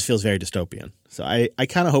 It just feels very dystopian. So I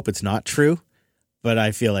kind of hope it's not true, but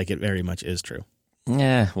I feel like it very much is true.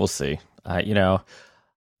 Yeah, we'll see. I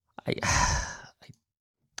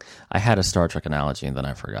had a Star Trek analogy and then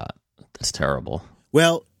I forgot. That's terrible.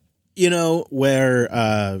 Well,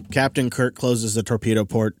 where Captain Kirk closes the torpedo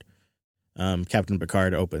port, Captain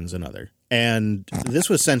Picard opens another. And this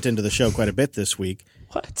was sent into the show quite a bit this week.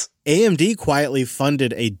 What? AMD quietly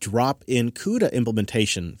funded a drop-in CUDA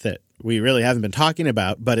implementation that we really haven't been talking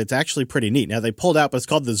about, but it's actually pretty neat. Now, they pulled out what's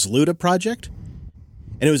called the Zluda project,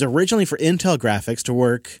 and it was originally for Intel graphics to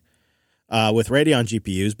work with Radeon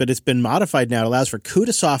GPUs, but it's been modified now. It allows for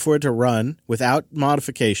CUDA software to run without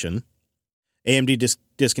modification. AMD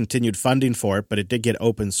discontinued funding for it, but it did get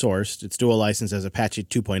open-sourced. It's dual licensed as Apache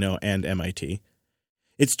 2.0 and MIT.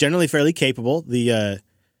 It's generally fairly capable. The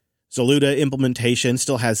Zoluda implementation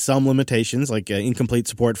still has some limitations, like incomplete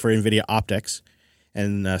support for NVIDIA optics,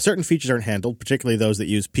 and certain features aren't handled, particularly those that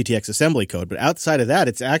use PTX assembly code. But outside of that,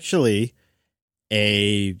 it's actually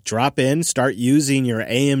a drop-in, start using your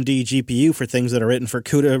AMD GPU for things that are written for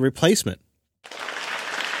CUDA replacement.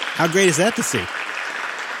 How great is that to see?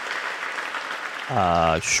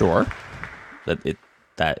 Sure.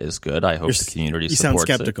 That is good. I hope the community supports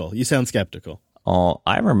it. You sound skeptical. Oh,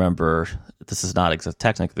 I remember, this is not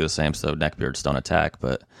technically the same, so neckbeards don't attack,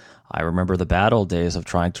 but I remember the bad old days of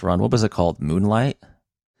trying to run, what was it called, Moonlight?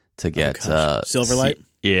 To get... Silverlight?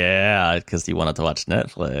 Yeah, because you wanted to watch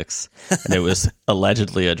Netflix, and it was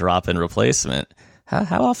allegedly a drop-in replacement.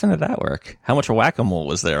 How often did that work? How much whack-a-mole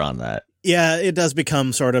was there on that? Yeah, it does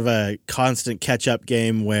become sort of a constant catch-up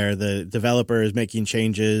game where the developer is making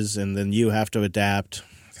changes, and then you have to adapt.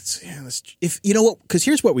 Because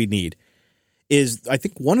here's what we need. Is I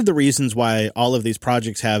think one of the reasons why all of these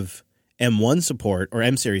projects have M1 support or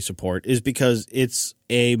M-series support is because it's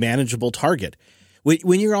a manageable target.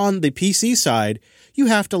 When you're on the PC side, you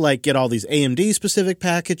have to get all these AMD-specific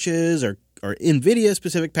packages or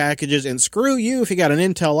NVIDIA-specific packages, and screw you if you got an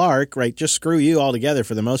Intel Arc, right? Just screw you altogether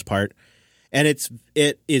for the most part. And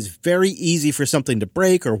it is very easy for something to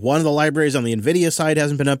break, or one of the libraries on the NVIDIA side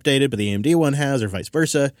hasn't been updated, but the AMD one has, or vice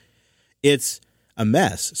versa. It's a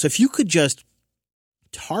mess. So if you could just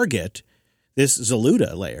target this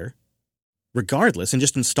Zoluda layer regardless and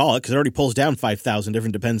just install it, because it already pulls down 5,000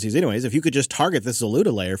 different dependencies anyways. If you could just target this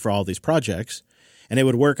Zoluda layer for all these projects and it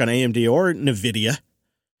would work on AMD or NVIDIA,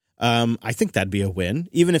 I think that'd be a win.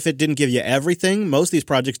 Even if it didn't give you everything, most of these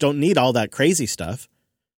projects don't need all that crazy stuff.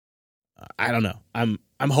 I don't know. I'm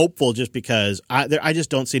hopeful just because I just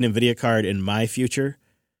don't see an NVIDIA card in my future.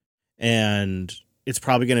 And it's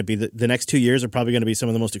probably going to be the next 2 years are probably going to be some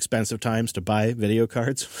of the most expensive times to buy video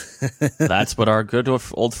cards. That's what our good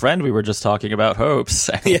old friend we were just talking about hopes.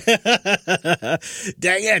 Yeah.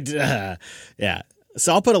 Dang it. Yeah.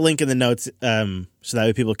 So I'll put a link in the notes so that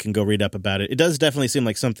way people can go read up about it. It does definitely seem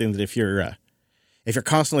like something that if you're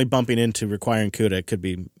constantly bumping into requiring CUDA, it could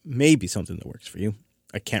be maybe something that works for you.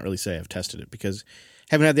 I can't really say I've tested it because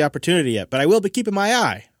I haven't had the opportunity yet, but I will be keeping my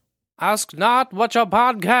eye. Ask not what your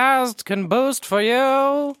podcast can boost for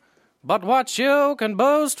you, but what you can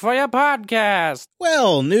boost for your podcast.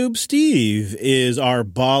 Well, Noob Steve is our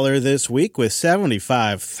baller this week with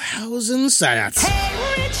 75,000 sats.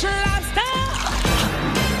 Hey, Rich Lobster!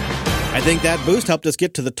 I think that boost helped us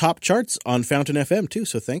get to the top charts on Fountain FM, too,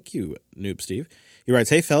 so thank you, Noob Steve. He writes,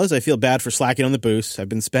 hey, fellas, I feel bad for slacking on the boost. I've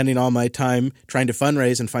been spending all my time trying to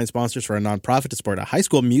fundraise and find sponsors for a nonprofit to support a high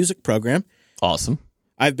school music program. Awesome.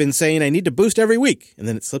 I've been saying I need to boost every week, and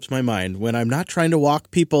then it slips my mind when I'm not trying to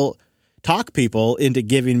talk people into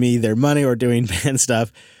giving me their money or doing band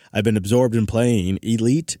stuff. I've been absorbed in playing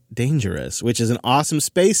Elite Dangerous, which is an awesome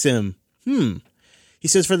space sim. He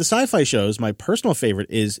says, for the sci-fi shows, my personal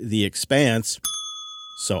favorite is The Expanse.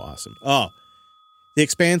 So awesome. Oh, The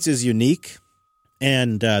Expanse is unique,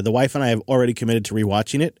 and the wife and I have already committed to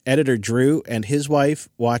rewatching it. Editor Drew and his wife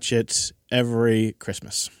watch it every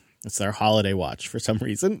Christmas. It's their holiday watch for some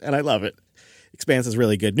reason, and I love it. Expanse is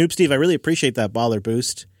really good. Noob Steve, I really appreciate that baller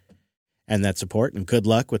boost and that support, and good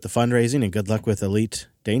luck with the fundraising, and good luck with Elite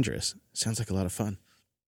Dangerous. Sounds like a lot of fun.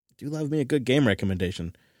 Do love me a good game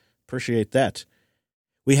recommendation. Appreciate that.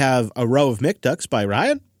 We have A Row of McDucks by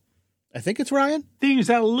Ryan. I think it's Ryan.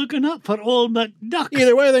 Things are looking up for old McDuck.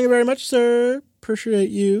 Either way, thank you very much, sir.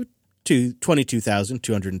 Appreciate you. To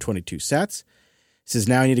 22,222 sats. Says,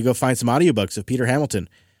 now I need to go find some audiobooks of Peter Hamilton.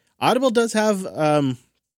 Audible does have The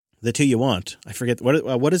Two You Want. I forget,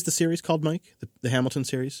 what is the series called, Mike? The Hamilton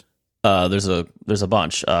series? There's a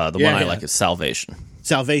bunch. The one I like is Salvation.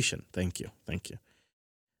 Salvation. Thank you.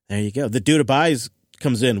 There you go. The Dude Buys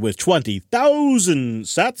comes in with 20,000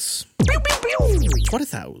 sats.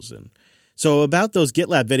 20,000. So about those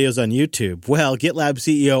GitLab videos on YouTube, well, GitLab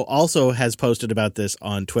CEO also has posted about this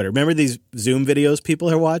on Twitter. Remember these Zoom videos people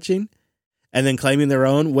are watching and then claiming their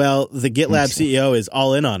own? Well, the GitLab CEO is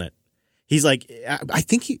all in on it. He's like, I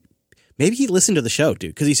think maybe he listened to the show,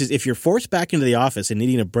 dude, because he says, if you're forced back into the office and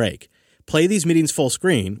needing a break, play these meetings full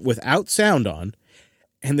screen without sound on,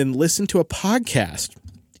 and then listen to a podcast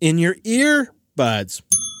in your earbuds.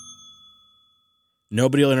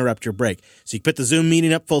 Nobody will interrupt your break. So you put the Zoom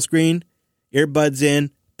meeting up full screen, earbuds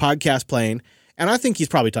in, podcast playing, and I think he's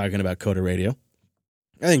probably talking about Coda Radio.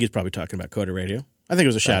 I think it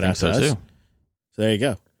was a shout out to us. Too. So there you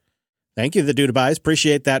go. Thank you, the Dude Buys.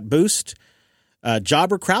 Appreciate that boost.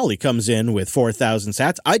 Jobber Crowley comes in with 4,000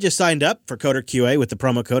 sats. I just signed up for Coder QA with the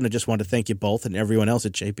promo code, and I just want to thank you both and everyone else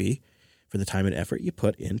at JP for the time and effort you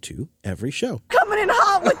put into every show. Coming in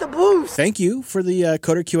hot with the boost. Thank you for the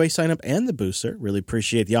Coder QA sign up and the boost, sir. Really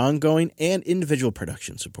appreciate the ongoing and individual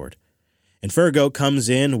production support. And Fergo comes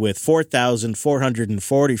in with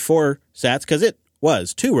 4,444 sats because it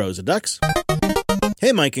was 2 rows of ducks.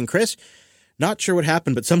 Hey, Mike and Chris. Not sure what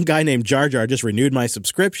happened, but some guy named Jar Jar just renewed my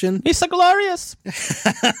subscription. He's so glorious.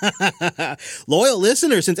 Loyal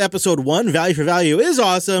listener since episode 1. Value for value is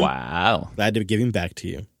awesome. Wow. Glad to give him back to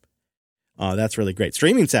you. Oh, that's really great.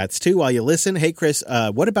 Streaming sats, too, while you listen. Hey, Chris,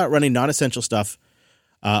 what about running non-essential stuff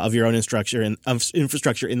of your own infrastructure in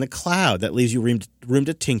the cloud? That leaves you room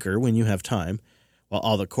to tinker when you have time, while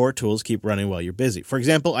all the core tools keep running while you're busy. For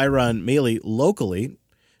example, I run Mealy locally.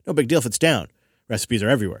 No big deal if it's down. Recipes are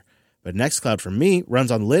everywhere. But Nextcloud for me runs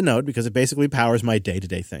on Linode because it basically powers my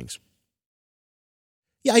day-to-day things.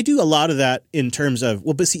 Yeah, I do a lot of that in terms of,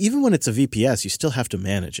 well, but see, even when it's a VPS, you still have to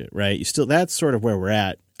manage it, right? That's sort of where we're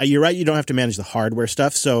at. You're right, you don't have to manage the hardware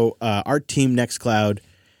stuff. So our team Nextcloud,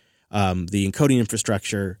 the encoding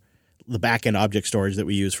infrastructure, the backend object storage that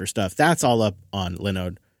we use for stuff, that's all up on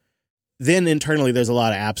Linode. Then internally, there's a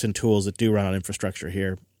lot of apps and tools that do run on infrastructure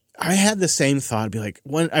here. I had the same thought. I'd be like,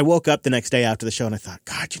 when I woke up the next day after the show and I thought,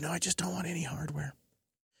 God, I just don't want any hardware.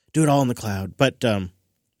 Do it all in the cloud. But the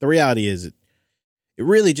reality is it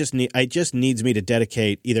really just needs me to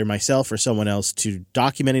dedicate either myself or someone else to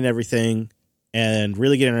documenting everything and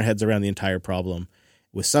really getting our heads around the entire problem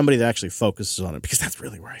with somebody that actually focuses on it, because that's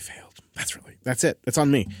really where I failed. That's it. It's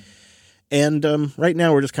on me. And right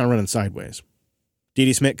now we're just kind of running sideways.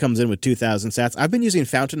 D.D. Smith comes in with 2,000 sats. I've been using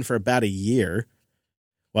Fountain for about a year.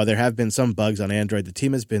 While there have been some bugs on Android, the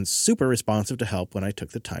team has been super responsive to help when I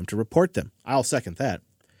took the time to report them. I'll second that.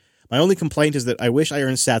 My only complaint is that I wish I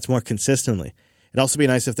earned sats more consistently. It'd also be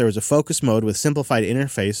nice if there was a focus mode with simplified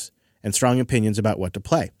interface and strong opinions about what to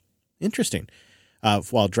play. Interesting.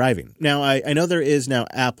 While driving. Now, I know there is now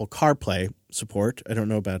Apple CarPlay support. I don't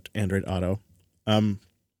know about Android Auto. I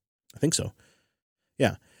think so.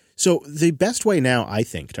 Yeah. So the best way now, I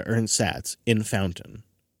think, to earn sats in Fountain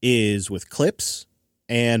is with clips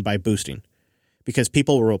and by boosting. Because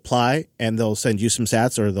people will reply and they'll send you some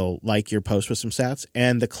sats or they'll like your post with some sats,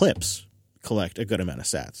 and the clips collect a good amount of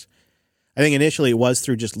sats. I think initially it was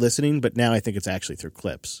through just listening, but now I think it's actually through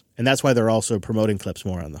clips. And that's why they're also promoting clips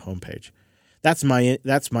more on the homepage. That's my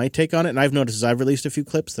take on it, and I've noticed as I've released a few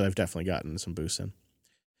clips that I've definitely gotten some boosts in.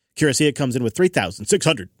 Curacia comes in with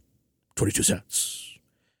 3,622 sats.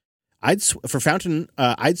 For Fountain,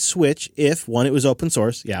 I'd switch if, one, it was open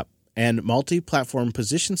source, and multi-platform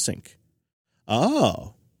position sync.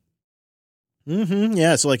 Oh.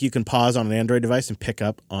 Yeah, so like you can pause on an Android device and pick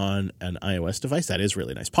up on an iOS device. That is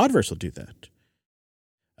really nice. Podverse will do that.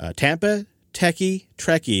 Tampa Techie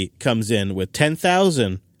Trekkie comes in with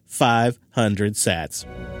 10,500 sats.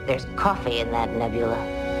 There's coffee in that nebula.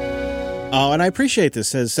 Oh, and I appreciate this.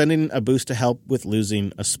 It says sending a boost to help with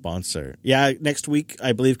losing a sponsor. Yeah, next week,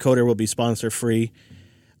 I believe Coder will be sponsor free.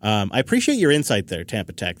 I appreciate your insight there,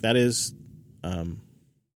 Tampa Tech. That is...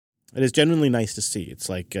 it is genuinely nice to see. It's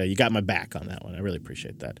like you got my back on that one. I really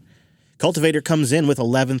appreciate that. Cultivator comes in with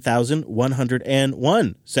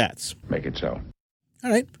 11,101 sats. Make it so. All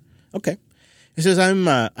right. Okay. It says, I'm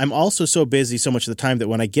also so busy so much of the time that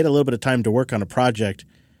when I get a little bit of time to work on a project,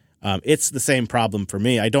 it's the same problem for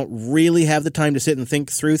me. I don't really have the time to sit and think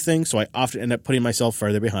through things, so I often end up putting myself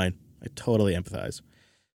further behind. I totally empathize.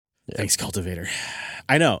 Yeah. Thanks, Cultivator.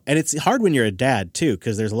 I know. And it's hard when you're a dad, too,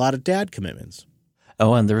 because there's a lot of dad commitments.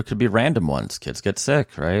 Oh, and there could be random ones. Kids get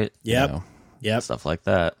sick, right? Yep. Yep. Stuff like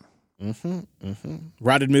that.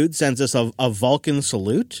 Rotted Mood sends us a Vulcan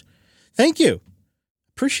salute. Thank you.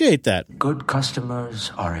 Appreciate that. Good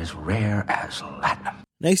customers are as rare as Latinum.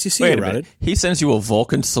 Nice to see you, Rotted. He sends you a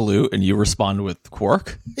Vulcan salute and you respond with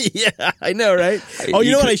Quark? Yeah, I know, right? Oh,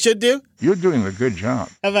 you know what I should do? You're doing a good job.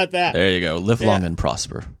 How about that? There you go. Live long and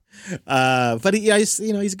prosper. But he's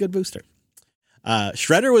a good booster.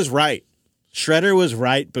 Shredder was right.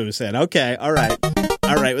 Boo said. Okay, all right.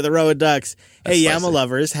 With a row of ducks. Hey, Yama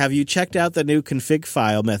lovers, have you checked out the new config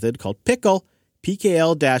file method called Pickle,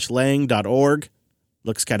 pkl-lang.org?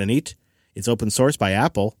 Looks kind of neat. It's open source by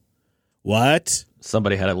Apple. What?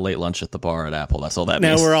 Somebody had a late lunch at the bar at Apple. That's all that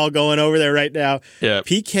means. Now we're all going over there right now. Yeah.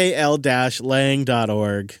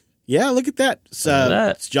 pkl-lang.org. Yeah, look at that.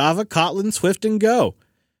 It's Java, Kotlin, Swift, and Go.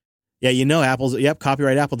 Yeah, Apple's. Yep,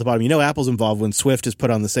 copyright Apple at the bottom. Apple's involved when Swift is put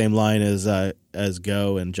on the same line as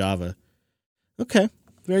Go and Java. Okay,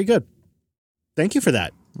 very good. Thank you for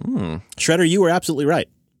that. Shredder, you were absolutely right.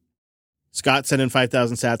 Scott sent in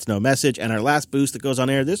 5,000 sats, no message. And our last boost that goes on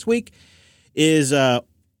air this week is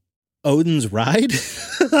Odin's Ride.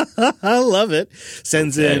 I love it.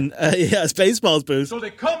 Sends in Spaceballs boost. So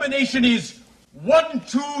the combination is 1,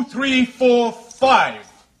 2, 3, 4, 5.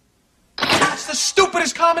 That's the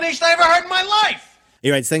stupidest combination I ever heard in my life.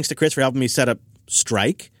 He writes, thanks to Chris for helping me set up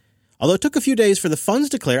Strike. Although it took a few days for the funds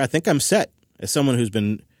to clear, I think I'm set. As someone who's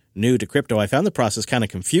been new to crypto, I found the process kind of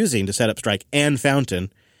confusing to set up Strike and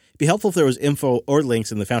Fountain. It'd be helpful if there was info or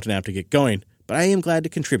links in the Fountain app to get going, but I am glad to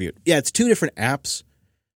contribute. Yeah, it's two different apps.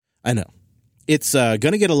 I know. It's going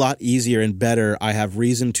to get a lot easier and better, I have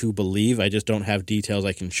reason to believe. I just don't have details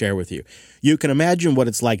I can share with you. You can imagine what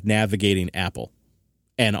it's like navigating Apple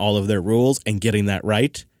and all of their rules and getting that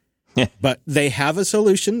right. But they have a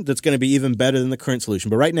solution that's going to be even better than the current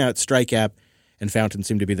solution. But right now, it's Strike app and Fountain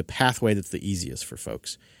seem to be the pathway that's the easiest for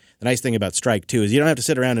folks. The nice thing about Strike, too, is you don't have to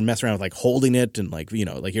sit around and mess around with, like, holding it and, like, you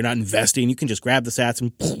know, like you're not investing. You can just grab the sats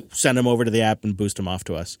and send them over to the app and boost them off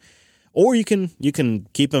to us. Or you can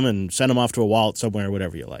keep them and send them off to a wallet somewhere,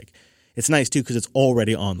 whatever you like. It's nice, too, because it's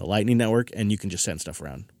already on the Lightning Network, and you can just send stuff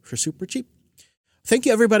around for super cheap. Thank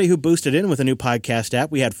you, everybody who boosted in with a new podcast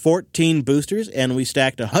app. We had 14 boosters, and we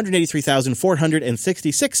stacked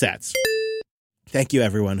 183,466 sats. Thank you,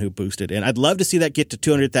 everyone who boosted in. I'd love to see that get to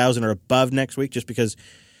 200,000 or above next week, just because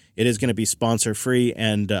it is going to be sponsor-free,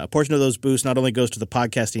 and a portion of those boosts not only goes to the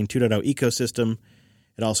Podcasting 2.0 ecosystem,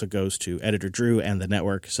 it also goes to Editor Drew and the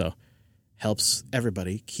network, so helps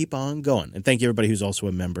everybody keep on going. And thank you, everybody who's also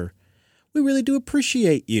a member. We really do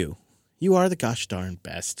appreciate you. You are the gosh darn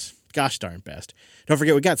best. Gosh darn best. Don't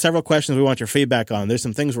forget, we got several questions we want your feedback on. There's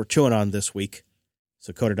some things we're chewing on this week.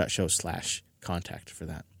 So coder.show/contact for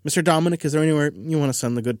that. Mr. Dominic, is there anywhere you want to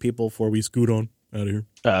send the good people before we scoot on out of here?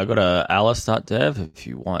 Go to alice.dev if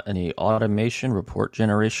you want any automation, report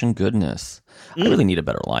generation goodness. I really need a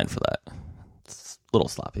better line for that. It's a little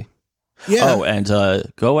sloppy. Yeah. Oh, and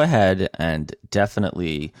go ahead and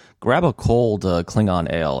definitely grab a cold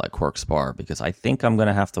Klingon ale at Quark's Bar, because I think I'm going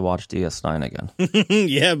to have to watch DS9 again.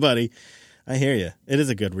 Yeah, buddy. I hear you. It is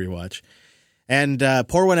a good rewatch. And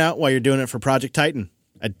pour one out while you're doing it for Project Titan.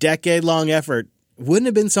 A decade-long effort. Wouldn't it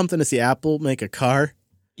have been something to see Apple make a car?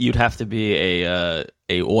 You'd have to be a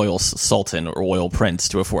oil sultan or oil prince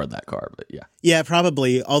to afford that car, but yeah. Yeah,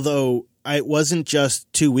 probably. Although it wasn't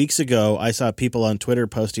just 2 weeks ago, I saw people on Twitter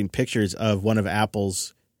posting pictures of one of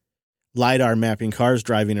Apple's LiDAR mapping cars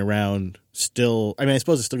driving around still. I mean, I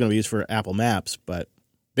suppose it's still going to be used for Apple Maps, but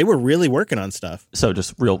they were really working on stuff. So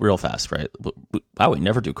just real fast, right? Wow, we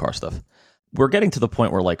never do car stuff. We're getting to the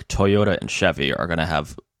point where like Toyota and Chevy are going to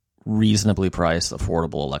have reasonably priced,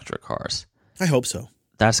 affordable electric cars. I hope so.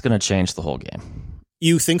 That's going to change the whole game.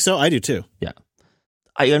 You think so? I do too. Yeah.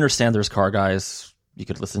 I understand there's car guys. You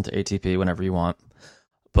could listen to ATP whenever you want,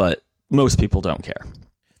 but most people don't care.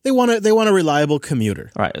 They want a reliable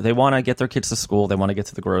commuter. All right. They want to get their kids to school. They want to get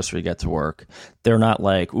to the grocery, get to work. They're not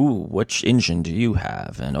like, ooh, which engine do you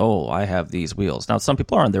have? And, oh, I have these wheels. Now, some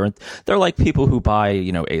people aren't. They're like people who buy,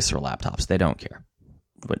 Acer laptops. They don't care.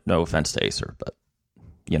 But no offense to Acer, but,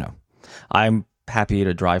 I'm happy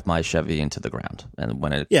to drive my Chevy into the ground. And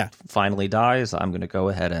when it finally dies, I'm going to go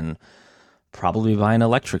ahead and probably buy an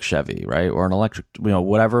electric Chevy, right? Or an electric,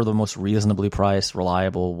 whatever the most reasonably priced,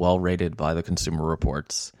 reliable, well-rated by the Consumer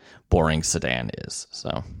Reports, boring sedan is.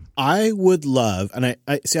 So I would love, and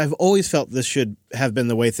I see, I've always felt this should have been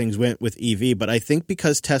the way things went with EV, but I think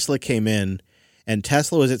because Tesla came in and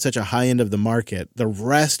Tesla was at such a high end of the market, the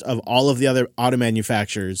rest of all of the other auto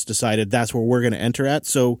manufacturers decided that's where we're going to enter at.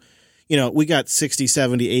 So, we got $60,000,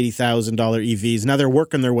 $70,000, $80,000 EVs. Now they're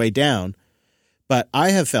working their way down. But I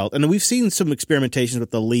have felt, and we've seen some experimentations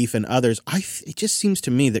with the Leaf and others, it just seems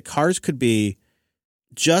to me that cars could be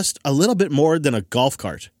just a little bit more than a golf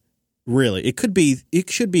cart, really. It should be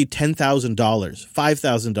 $10,000,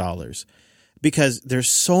 $5,000, because they're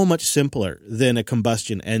so much simpler than a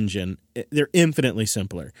combustion engine. They're infinitely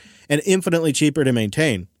simpler and infinitely cheaper to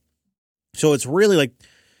maintain. So it's really like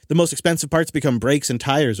the most expensive parts become brakes and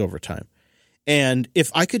tires over time. And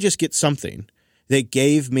if I could just get something that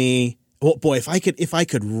gave me... Well, boy, if I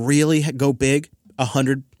could really go big,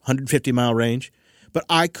 150 mile range, but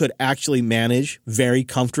I could actually manage very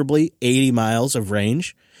comfortably 80 miles of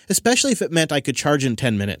range, especially if it meant I could charge in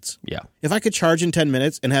 10 minutes. Yeah. If I could charge in 10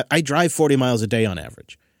 minutes and I drive 40 miles a day on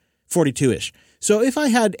average, 42-ish. So if I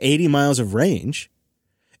had 80 miles of range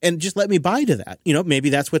and just let me buy to that,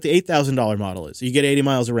 maybe that's what the $8,000 model is. You get 80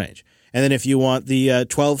 miles of range. And then if you want the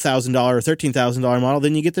 $12,000 or $13,000 model,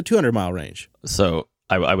 then you get the 200 mile range. So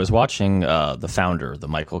I was watching The Founder, the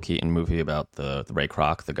Michael Keaton movie about the Ray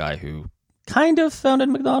Kroc, the guy who kind of founded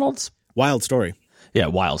McDonald's. Wild story. Yeah,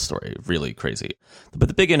 wild story. Really crazy. But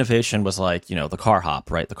the big innovation was like, the car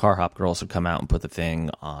hop, right? The car hop girls would come out and put the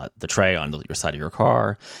tray on your side of your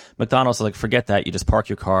car. McDonald's was like, forget that. You just park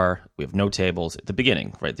your car. We have no tables. At the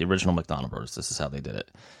beginning, right? The original McDonald's, this is how they did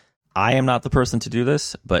it. I am not the person to do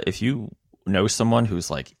this, but if you know someone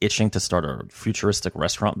who's like itching to start a futuristic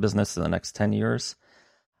restaurant business in the next 10 years,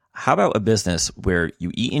 how about a business where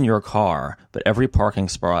you eat in your car, but every parking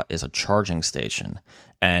spot is a charging station,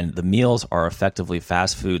 and the meals are effectively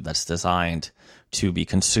fast food that's designed to be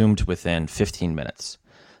consumed within 15 minutes.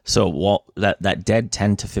 So that dead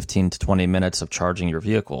 10 to 15 to 20 minutes of charging your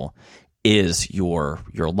vehicle is your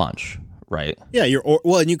lunch, right? Yeah,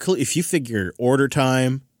 if you figure order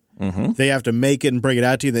time, they have to make it and bring it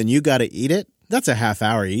out to you, then you got to eat it. That's a half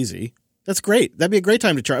hour easy. That's great. That'd be a great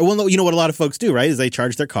time to charge. Well, you know what a lot of folks do, right? Is they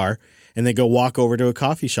charge their car and they go walk over to a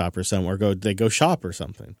coffee shop or somewhere, they go shop or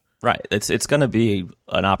something. Right. It's going to be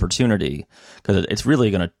an opportunity because it's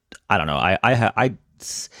really going to. I don't know.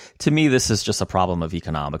 To me, this is just a problem of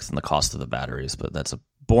economics and the cost of the batteries, but that's a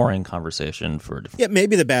boring conversation for a different. Yeah,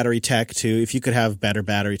 maybe the battery tech too. If you could have better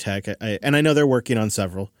battery tech, and I know they're working on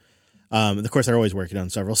several. Of course, they're always working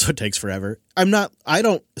on several, so it takes forever. I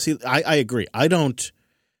agree.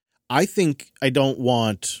 I think I don't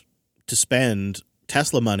want to spend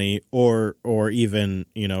Tesla money or even,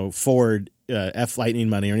 Ford F-Lightning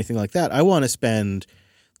money or anything like that. I want to spend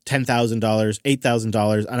 $10,000,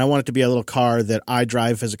 $8,000, and I want it to be a little car that I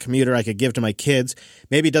drive as a commuter. I could give to my kids.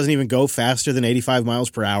 Maybe it doesn't even go faster than 85 miles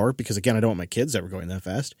per hour because, again, I don't want my kids ever going that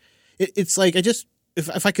fast. It's like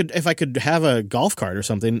if I could have a golf cart or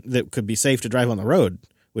something that could be safe to drive on the road,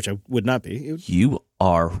 which I would not be. You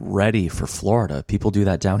are ready for Florida. People do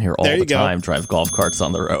that down here all the time, drive golf carts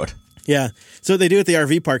on the road. Yeah. So they do at the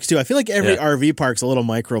RV parks, too. I feel like every RV park's a little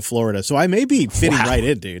micro Florida. So I may be fitting right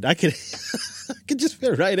in, dude. I could just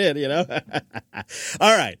fit right in,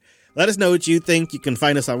 All right. Let us know what you think. You can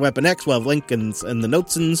find us on Weapon X. We'll have link in the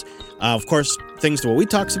notesins. Of course, things to what we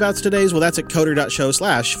talks about today. Well, that's at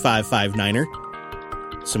coder.show/559er.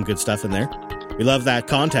 Some good stuff in there. We love that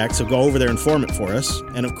contact, so go over there and form it for us.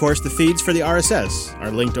 And of course, the feeds for the RSS are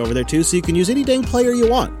linked over there too, so you can use any dang player you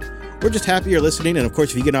want. We're just happy you're listening, and of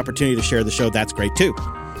course, if you get an opportunity to share the show, that's great too.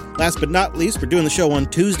 Last but not least, we're doing the show on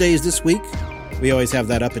Tuesdays this week. We always have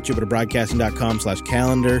that up at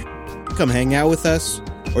jupiterbroadcasting.com/calendar. Come hang out with us,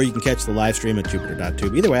 or you can catch the live stream at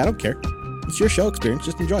jupiter.tube. Either way, I don't care. It's your show experience.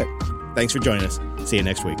 Just enjoy it. Thanks for joining us. See you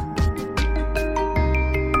next week.